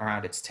instead of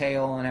around its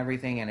tail and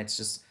everything, and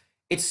it's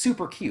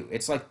super cute.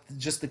 It's like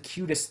just the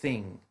cutest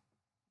thing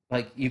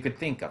like you could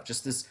think of.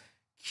 Just this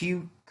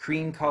cute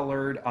cream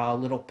colored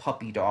little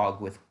puppy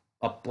dog with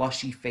a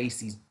blushy face,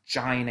 these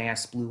giant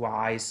ass blue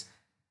eyes,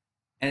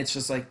 and it's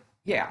just like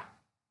yeah,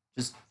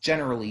 just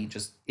generally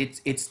just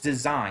it's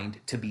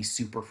designed to be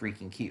super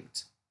freaking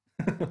cute.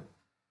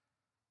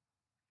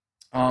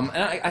 And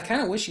I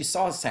kind of wish you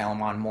saw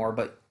Salamon more,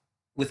 but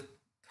with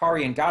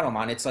Kari and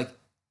Gatomon, it's like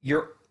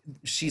you're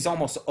she's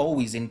almost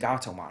always in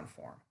Gatomon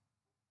form,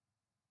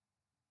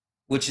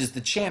 which is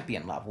the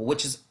champion level,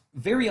 which is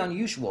very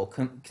unusual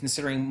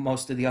considering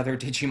most of the other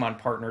Digimon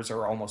partners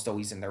are almost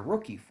always in their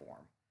rookie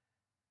form.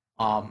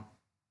 Um,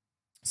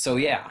 so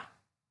yeah,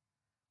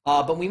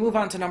 but we move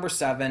on to number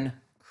 7,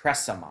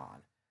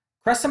 Cressamon.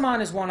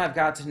 Cressamon is one I've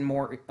gotten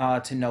more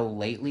to know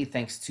lately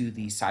thanks to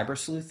the Cyber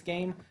Sleuth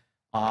game.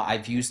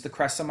 I've used the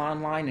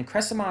Cressamon line, and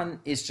Cressamon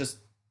is just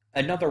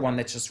another one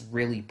that's just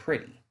really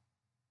pretty.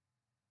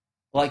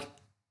 Like,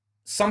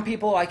 some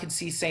people I could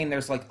see saying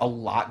there's like a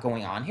lot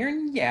going on here,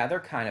 and yeah, there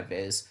kind of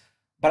is,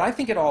 but I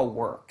think it all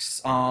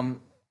works.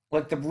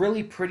 Like the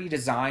really pretty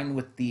design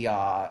with the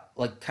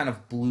like kind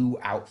of blue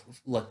out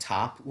like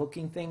top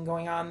looking thing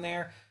going on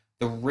there,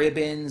 the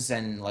ribbons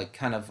and like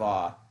kind of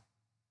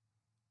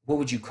what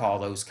would you call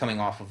those coming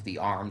off of the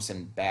arms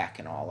and back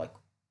and all like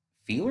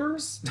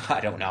feelers? I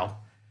don't know.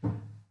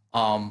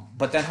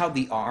 But then how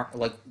the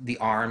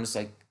arms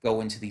like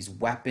go into these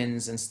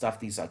weapons and stuff,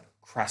 these like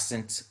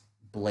crescent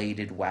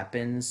bladed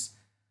weapons.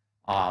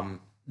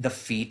 The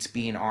feet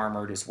being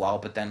armored as well,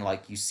 but then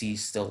like you see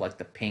still like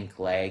the pink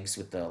legs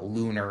with the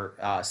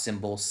lunar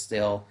symbol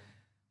still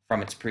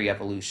from its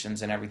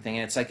pre-evolutions and everything.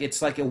 And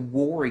it's like a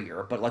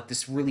warrior, but like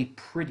this really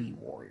pretty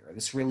warrior,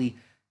 this really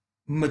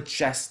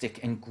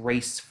majestic and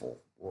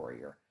graceful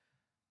warrior,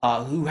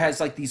 who has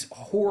like these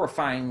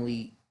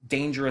horrifyingly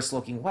dangerous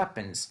looking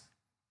weapons,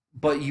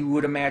 but you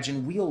would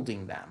imagine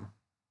wielding them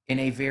in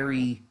a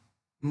very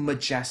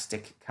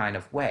majestic kind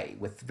of way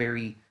with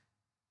very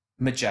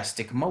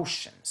majestic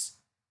motions.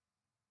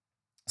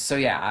 So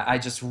yeah, I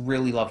just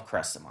really love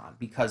Cressamon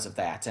because of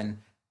that. And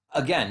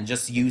again,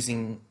 just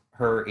using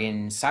her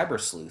in Cyber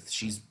Sleuth,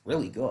 she's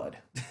really good.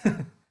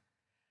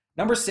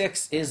 Number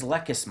 6 is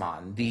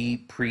Lekismon, the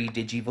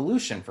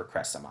pre-Digivolution for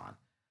Cressamon.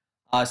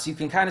 So you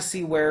can kind of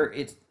see where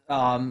it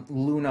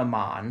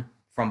Lunamon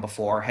from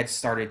before had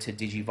started to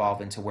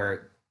digivolve into where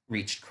it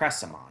reached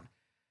Cressamon.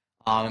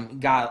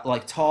 Got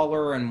like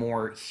taller and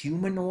more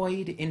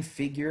humanoid in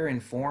figure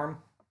and form,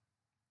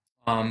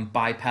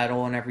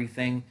 bipedal and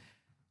everything.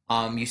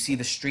 You see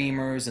the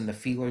streamers and the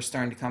feelers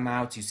starting to come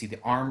out. You see the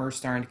armor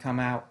starting to come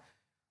out.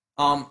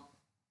 Um,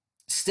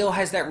 Still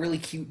has that really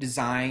cute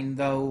design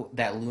though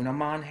that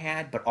Lunamon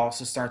had, but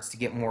also starts to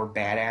get more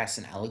badass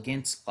and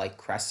elegant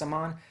like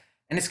Cressamon.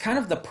 And it's kind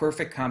of the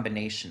perfect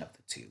combination of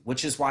the two,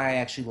 which is why I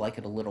actually like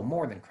it a little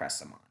more than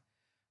Cressamon.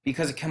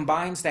 Because it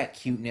combines that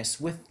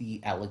cuteness with the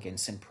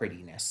elegance and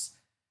prettiness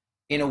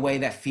in a way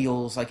that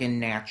feels like a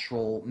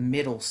natural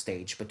middle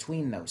stage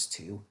between those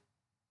two.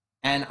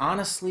 And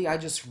honestly, I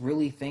just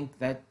really think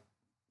that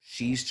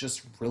she's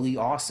just really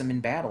awesome in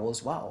battle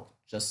as well,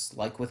 just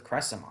like with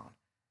Cressamon.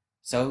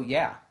 So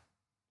yeah.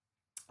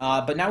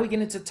 But now we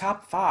get into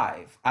top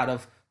 5 out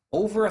of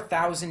over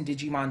 1,000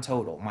 Digimon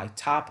total. My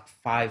top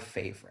 5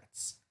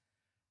 favorites.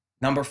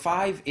 Number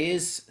 5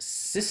 is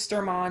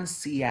Sistermon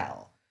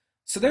CL.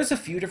 So there's a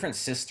few different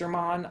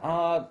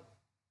Sistermon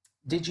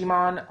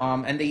Digimon,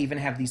 and they even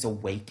have these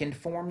awakened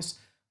forms.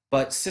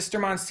 But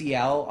Sistermon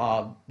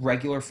CL,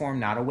 regular form,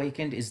 not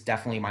awakened, is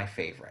definitely my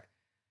favorite.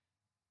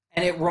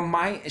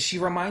 And she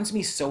reminds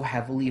me so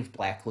heavily of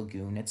Black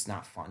Lagoon. It's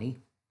not funny.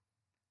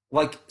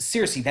 Like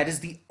seriously, that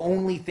is the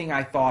only thing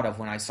I thought of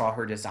when I saw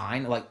her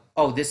design. Like,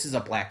 oh, this is a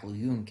Black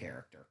Lagoon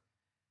character,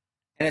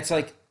 and it's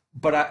like,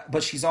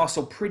 but she's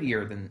also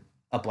prettier than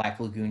a Black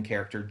Lagoon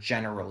character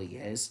generally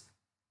is.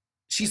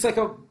 she's like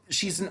a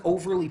she's an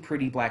overly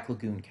pretty Black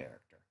Lagoon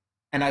character,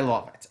 and I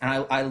love it.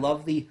 And I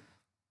love the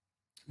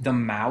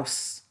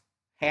mouse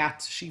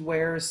hat she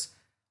wears.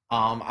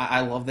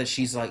 I love that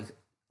she's like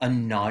a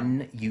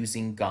nun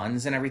using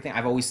guns and everything.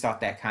 I've always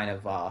thought that kind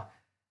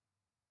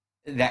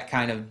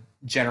of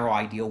general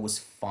ideal was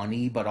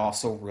funny, but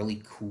also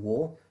really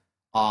cool.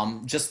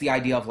 Just the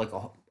idea of like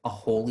a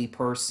holy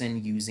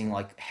person using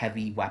like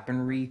heavy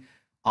weaponry,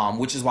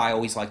 which is why I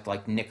always liked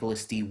like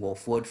Nicholas D.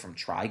 Wolfwood from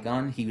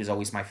Trigun. He was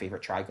always my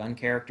favorite Trigun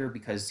character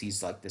because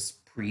he's like this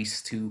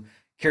priest who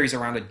carries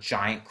around a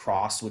giant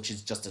cross, which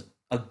is just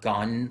a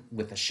gun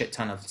with a shit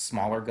ton of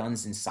smaller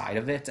guns inside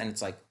of it, and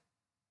it's like,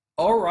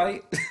 all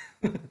right.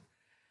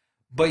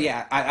 But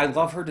yeah, I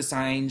love her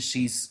design.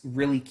 She's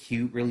really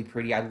cute, really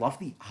pretty. I love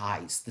the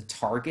eyes, the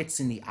targets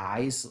in the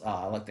eyes,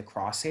 like the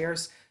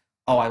crosshairs.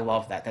 Oh, I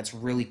love that. That's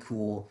really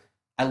cool.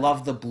 I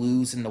love the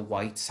blues and the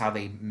whites, how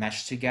they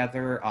mesh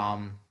together.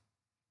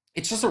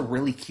 It's just a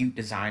really cute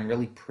design,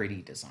 really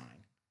pretty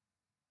design.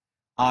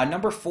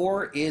 Number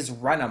four is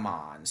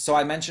Renamon. So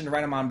I mentioned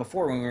Renamon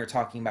before when we were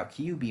talking about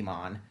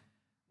Kyubimon.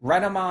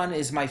 Renamon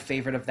is my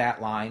favorite of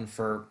that line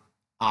for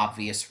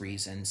obvious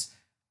reasons.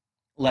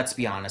 Let's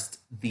be honest,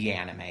 the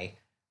anime.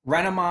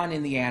 Renamon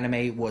in the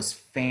anime was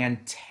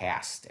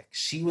fantastic.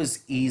 She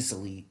was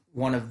easily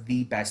one of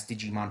the best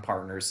Digimon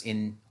partners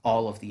in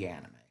all of the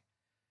anime.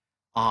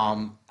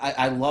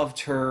 I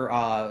loved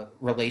her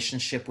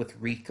relationship with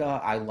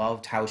Rika. I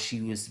loved how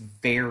she was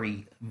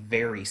very,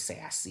 very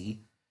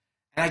sassy.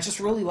 And I just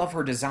really love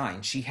her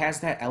design. She has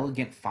that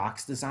elegant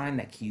fox design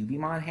that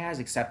Cubimon has,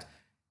 except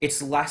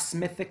it's less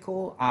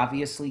mythical,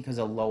 obviously, because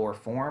of lower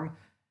form,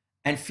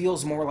 and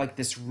feels more like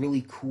this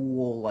really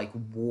cool, like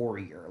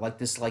warrior, like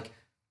this, like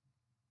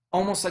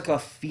almost like a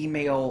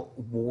female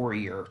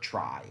warrior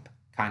tribe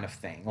kind of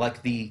thing,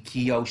 like the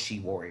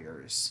Kyoshi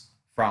warriors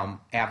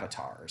from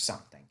Avatar or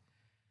something.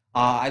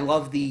 I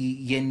love the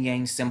yin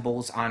yang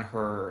symbols on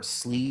her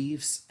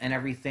sleeves and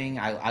everything.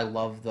 I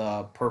love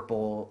the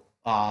purple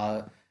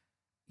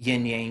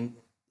yin yang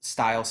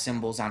style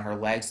symbols on her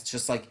legs. It's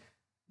just like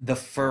the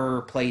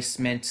fur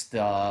placement,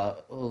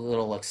 the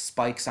little like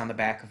spikes on the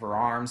back of her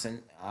arms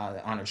and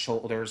on her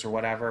shoulders or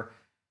whatever,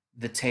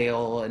 the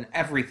tail and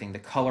everything, the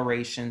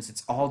colorations.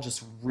 It's all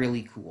just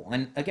really cool.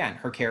 And again,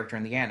 her character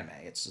in the anime,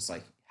 it's just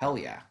like hell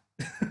yeah.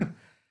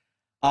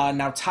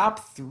 Now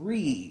top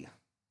three,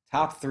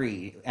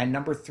 and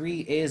number three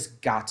is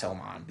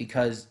Gatomon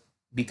because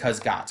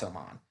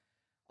Gatomon.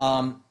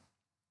 Um,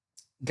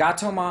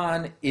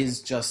 Gatomon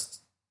is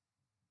just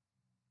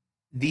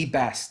the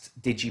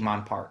best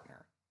Digimon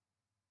partner,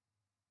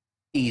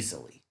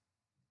 easily.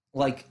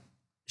 Like,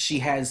 she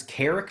has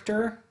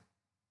character,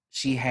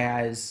 she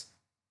has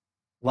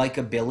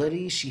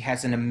likability, she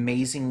has an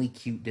amazingly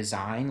cute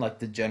design. Like,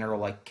 the general,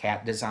 like,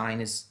 cat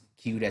design is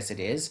cute as it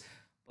is,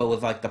 but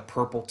with, like, the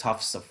purple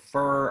tufts of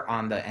fur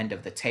on the end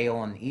of the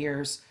tail and the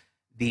ears,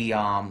 the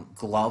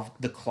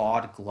the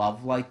clawed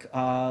glove like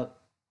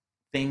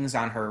things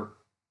on her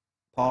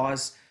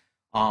paws,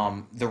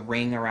 the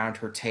ring around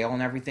her tail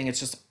and everything. It's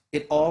just,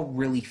 it all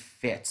really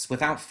fits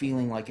without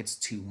feeling like it's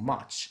too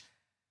much.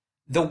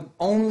 The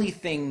only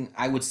thing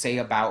I would say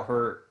about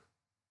her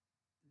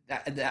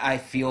that I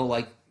feel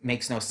like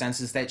makes no sense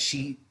is that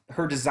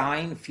her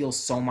design feels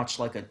so much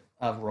like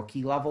a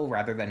rookie level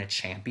rather than a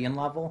champion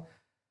level.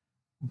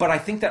 But I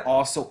think that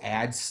also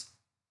adds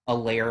a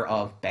layer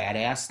of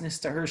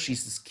badassness to her.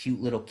 She's this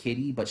cute little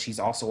kitty, but she's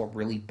also a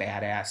really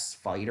badass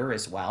fighter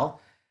as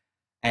well.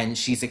 And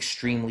she's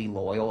extremely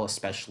loyal,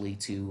 especially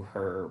to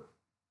her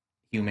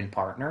human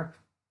partner.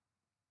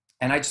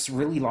 And I just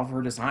really love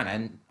her design.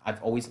 And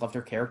I've always loved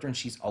her character, and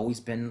she's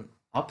always been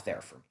up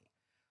there for me.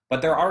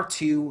 But there are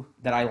two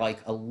that I like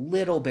a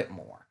little bit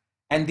more.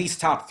 And these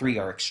top three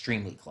are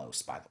extremely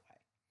close, by the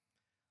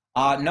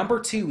way. Number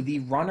two, the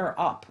runner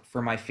up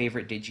for my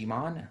favorite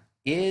Digimon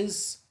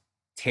is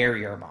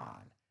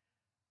Terriermon.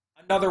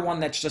 Another one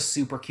that's just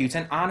super cute.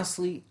 And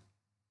honestly,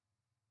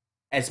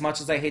 as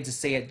much as I hate to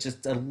say it,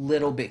 just a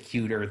little bit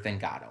cuter than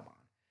Gatomon.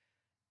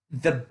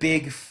 The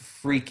big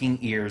freaking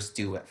ears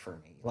do it for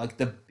me. Like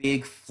the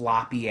big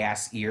floppy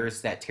ass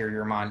ears that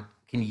Terriermon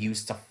can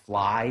use to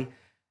fly.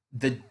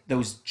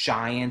 Those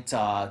giant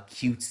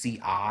cutesy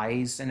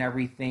eyes and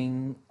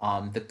everything.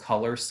 The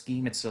color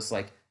scheme. It's just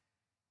like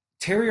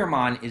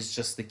Terriermon is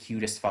just the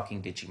cutest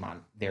fucking Digimon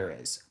there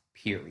is.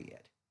 Period.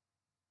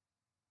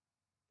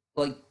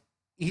 Like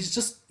he's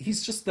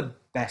just the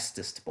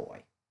bestest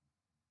boy.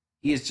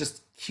 He is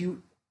just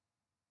cute,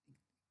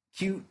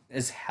 cute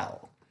as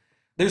hell.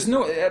 There's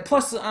no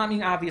plus. I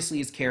mean, obviously,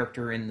 his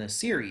character in the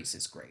series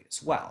is great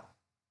as well.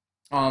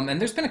 And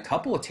there's been a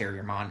couple of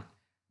Terriermon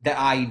that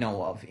I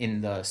know of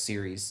in the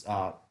series,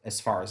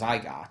 as far as I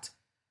got.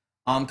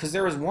 Because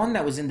there was one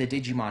that was in the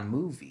Digimon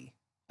movie,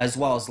 as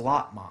well as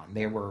Lotmon.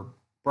 They were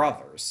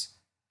brothers.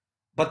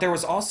 But there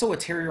was also a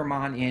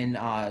Terriermon in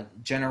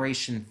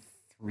Generation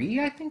 3,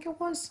 I think it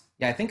was.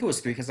 Yeah, I think it was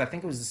 3, because I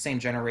think it was the same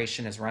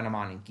generation as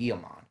Renamon and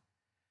Guilmon.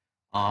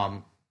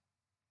 Um,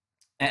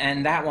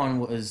 and that one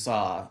was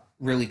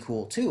really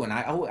cool too. And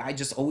I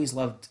just always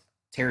loved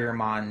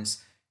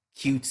Terriermon's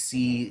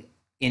cutesy,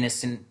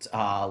 innocent,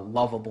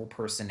 lovable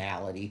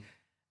personality.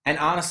 And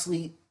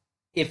honestly,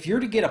 if you're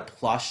to get a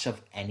plush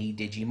of any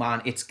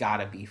Digimon, it's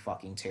gotta be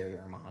fucking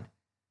Terriermon.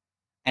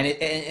 And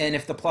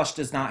if the plush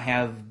does not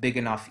have big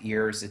enough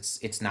ears,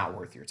 it's not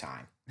worth your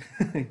time.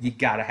 You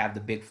gotta have the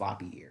big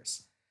floppy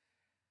ears.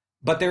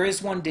 But there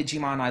is one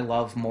Digimon I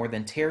love more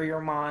than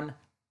Terriermon.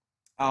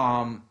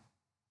 Um,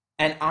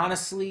 and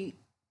honestly,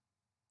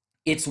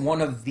 it's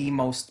one of the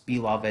most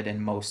beloved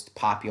and most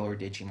popular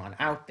Digimon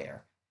out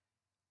there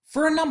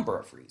for a number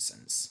of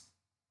reasons.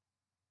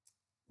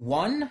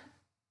 One,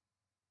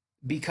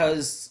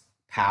 because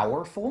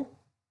powerful.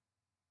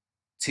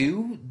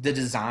 Two, the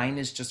design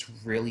is just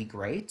really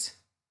great.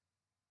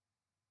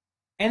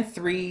 And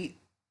three,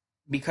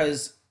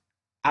 because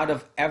out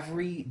of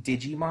every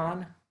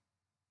Digimon,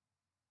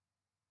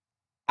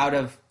 out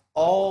of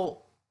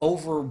all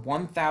over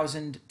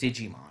 1,000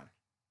 Digimon,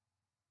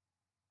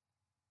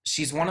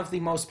 she's one of the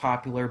most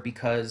popular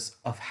because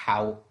of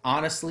how,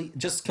 honestly,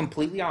 just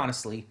completely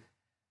honestly,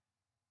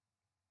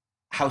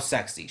 how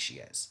sexy she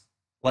is.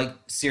 Like,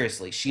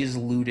 seriously, she is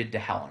looted to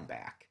hell and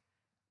back.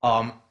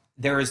 Um,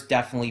 there is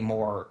definitely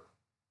more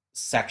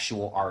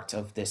sexual art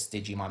of this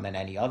Digimon than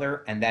any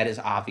other, and that is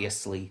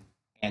obviously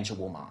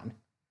Angelomon.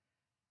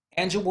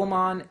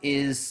 Angelomon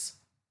is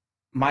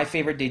my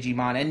favorite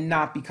Digimon, and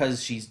not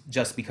because she's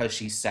just because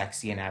she's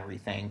sexy and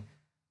everything.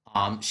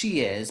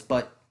 She is,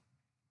 but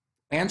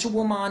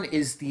Angelomon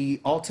is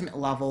the ultimate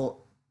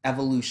level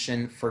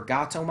evolution for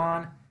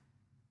Gatomon,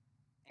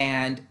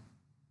 and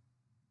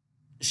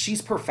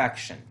she's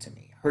perfection to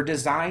me. Her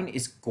design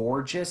is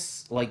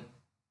gorgeous. Like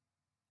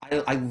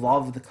I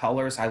love the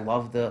colors. I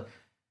love the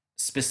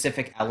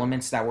specific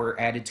elements that were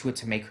added to it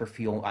to make her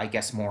feel, I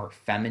guess, more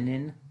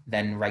feminine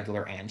than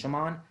regular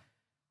Angemon.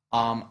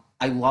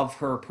 I love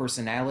her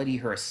personality,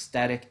 her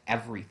aesthetic,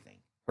 everything,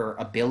 her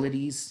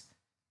abilities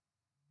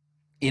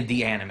in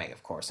the anime.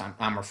 Of course,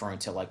 I'm referring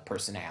to like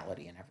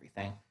personality and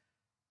everything.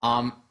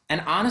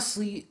 And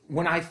honestly,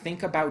 when I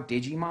think about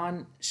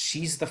Digimon,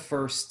 she's the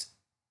first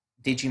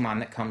Digimon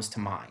that comes to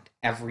mind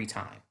every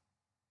time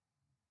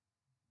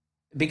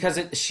because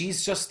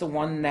she's just the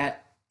one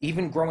that,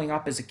 even growing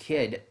up as a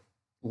kid,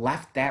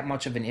 left that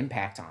much of an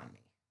impact on me.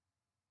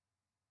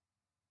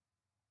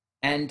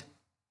 And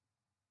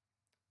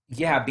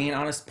yeah, being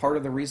honest, part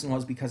of the reason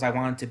was because I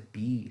wanted to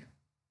be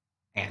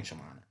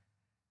Angemon.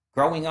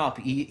 Growing up,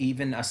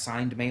 even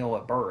assigned male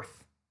at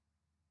birth,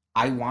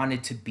 I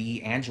wanted to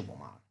be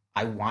Angelomon.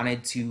 I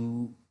wanted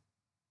to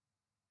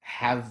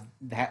have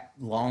that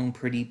long,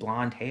 pretty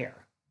blonde hair.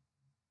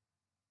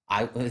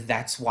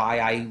 That's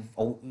why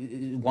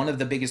one of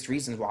the biggest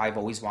reasons why I've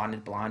always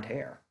wanted blonde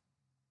hair,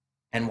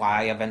 and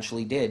why I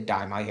eventually did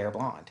dye my hair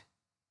blonde.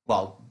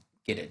 Well,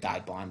 get it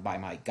dyed blonde by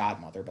my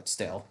godmother, but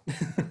still.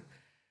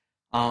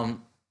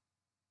 um,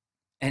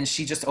 and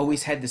she just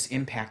always had this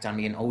impact on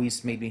me and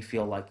always made me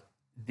feel like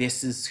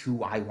this is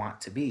who I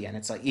want to be. And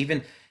it's like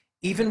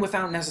even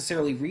without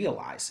necessarily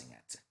realizing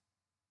it,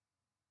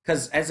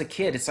 because as a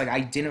kid, it's like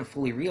I didn't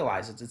fully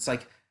realize it. It's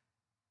like,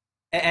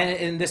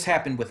 and this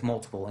happened with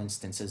multiple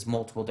instances,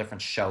 multiple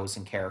different shows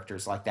and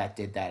characters like that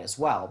did that as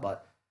well.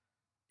 But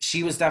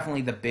she was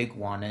definitely the big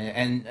one,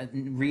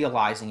 and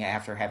realizing it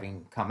after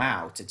having come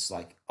out, it's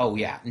like, oh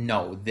yeah,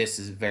 no, this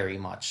was very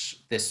much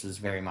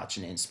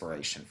an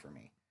inspiration for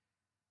me.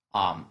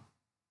 Um,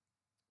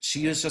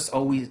 she was just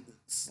always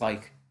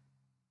like,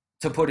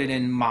 to put it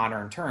in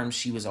modern terms,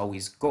 she was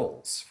always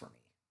goals for me.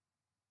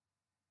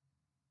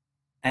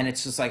 And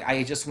it's just like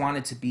I just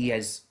wanted to be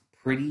as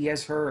pretty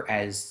as her,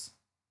 as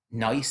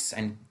nice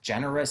and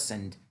generous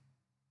and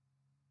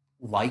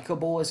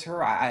likable as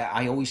her.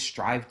 I always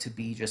strive to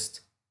be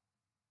just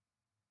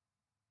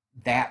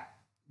that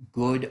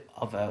good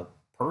of a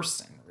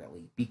person,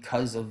 really,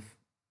 because of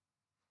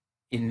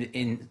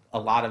in a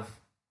lot of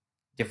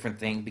different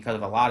things, because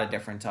of a lot of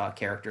different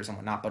characters and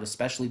whatnot, but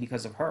especially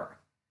because of her.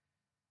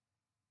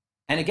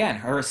 And again,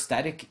 her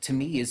aesthetic to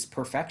me is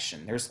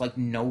perfection. There's like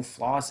no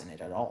flaws in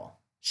it at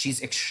all.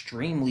 She's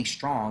extremely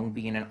strong,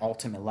 being an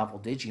ultimate level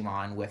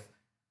Digimon with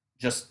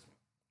just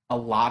a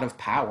lot of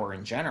power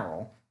in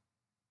general.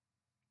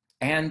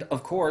 And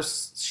of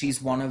course,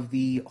 she's one of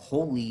the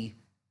holy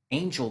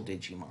angel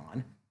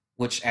Digimon,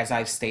 which, as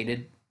I've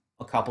stated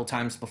a couple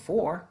times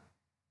before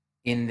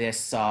in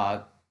this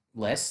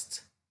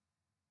list,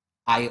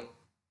 I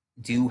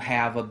do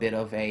have a bit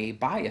of a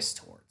bias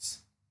towards.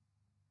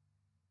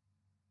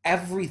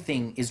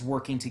 Everything is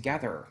working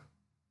together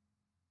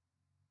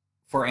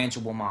for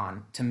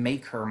Angelomon to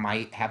make her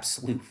my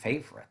absolute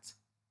favorite.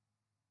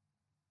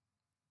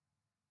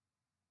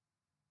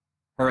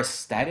 Her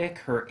aesthetic,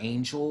 her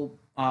angel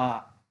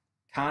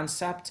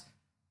concept,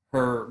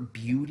 her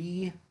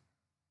beauty,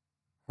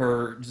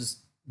 her just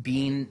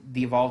being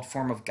the evolved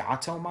form of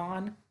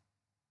Gatomon,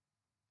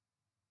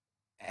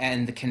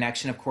 and the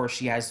connection, of course,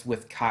 she has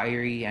with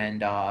Kairi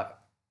and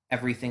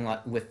everything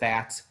with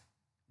that.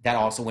 That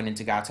also went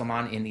into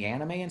Gatomon in the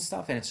anime and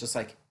stuff, and it's just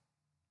like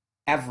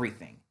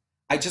everything.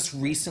 I just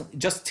recently,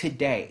 just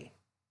today,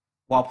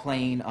 while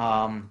playing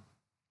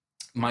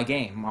my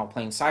game while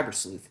playing Cyber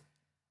Sleuth.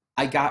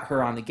 I got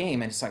her on the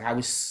game, and it's like I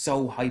was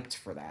so hyped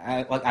for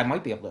that. I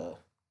might be able to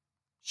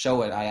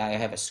show it. I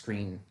have a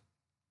screen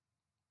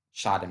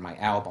shot in my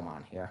album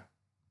on here,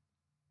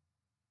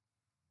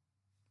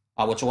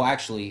 which will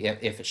actually,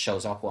 if it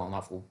shows up well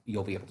enough,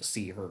 you'll be able to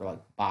see her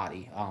like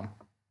body,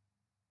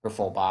 her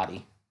full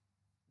body.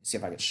 Let's see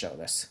if I can show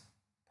this.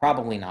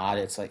 Probably not.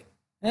 It's like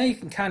you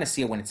can kind of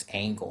see it when it's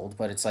angled,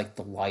 but it's like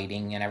the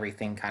lighting and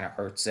everything kind of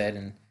hurts it,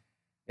 and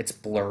it's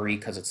blurry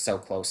because it's so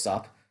close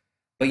up.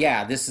 But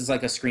yeah, this is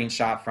like a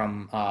screenshot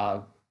from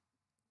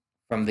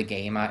the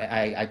game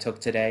I took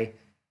today,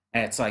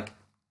 and it's like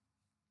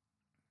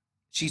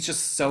she's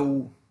just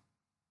so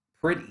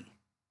pretty,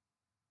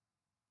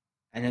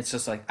 and it's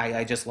just like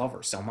I just love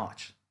her so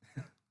much.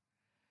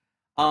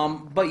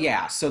 But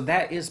yeah, so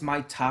that is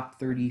my top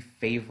 30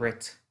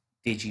 favorite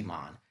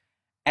Digimon.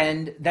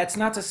 And that's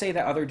not to say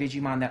that other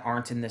Digimon that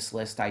aren't in this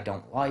list I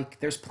don't like.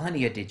 There's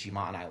plenty of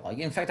Digimon I like.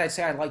 In fact, I'd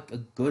say I like a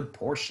good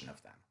portion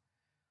of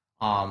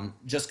them.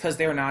 Just because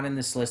they're not in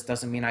this list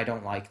doesn't mean I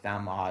don't like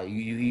them.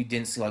 You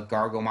didn't see like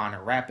Gargomon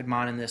or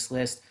Rapidmon in this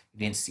list. You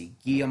didn't see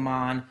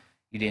Guillamon.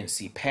 You didn't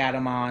see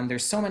Patamon.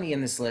 There's so many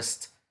in this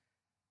list.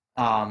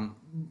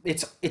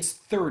 It's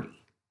 30.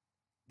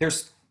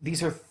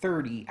 These are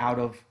 30 out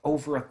of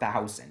over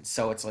 1,000.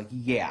 So it's like,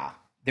 yeah,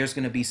 there's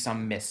gonna be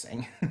some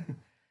missing.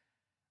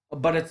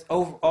 But it's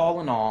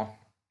all in all,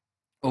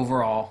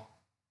 overall,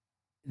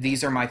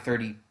 these are my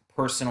 30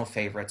 personal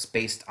favorites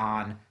based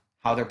on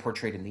how they're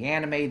portrayed in the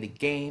anime, the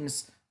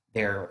games,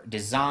 their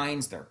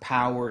designs, their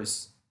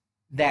powers,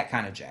 that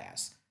kind of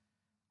jazz.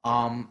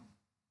 Um,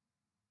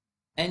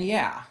 and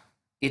yeah,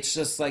 it's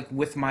just like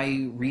with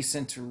my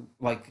recent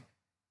like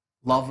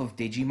love of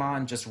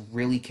Digimon just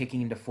really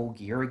kicking into full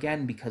gear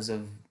again because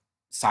of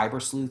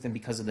Cyber Sleuth and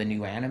because of the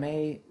new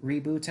anime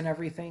reboots and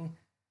everything.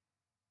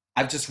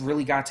 I've just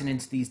really gotten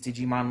into these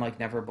Digimon like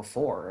never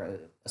before,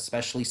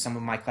 especially some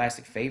of my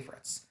classic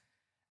favorites.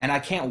 And I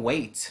can't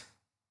wait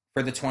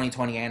for the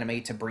 2020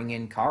 anime to bring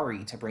in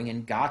Kari, to bring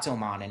in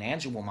Gatomon and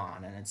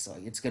Angelomon, and it's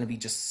like it's going to be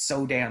just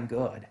so damn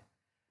good.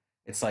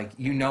 It's like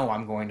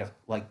I'm going to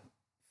like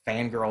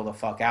fangirl the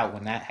fuck out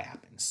when that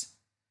happens.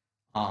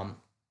 Um,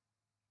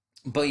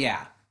 but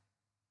yeah,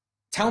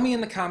 tell me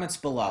in the comments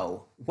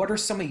below what are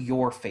some of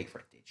your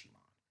favorite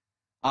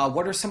Digimon.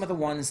 What are some of the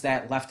ones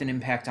that left an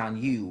impact on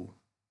you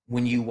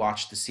when you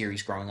watched the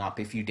series growing up,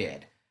 if you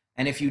did?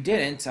 And if you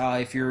didn't,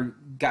 if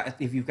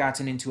you've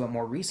gotten into it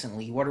more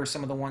recently, what are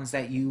some of the ones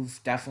that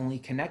you've definitely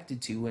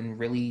connected to and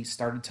really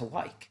started to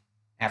like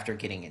after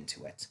getting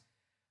into it?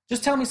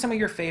 Just tell me some of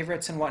your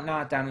favorites and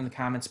whatnot down in the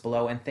comments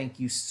below, and thank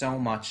you so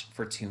much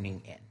for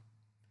tuning in.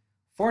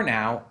 For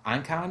now,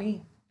 I'm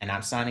Connie, and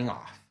I'm signing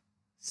off.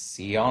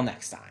 See y'all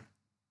next time.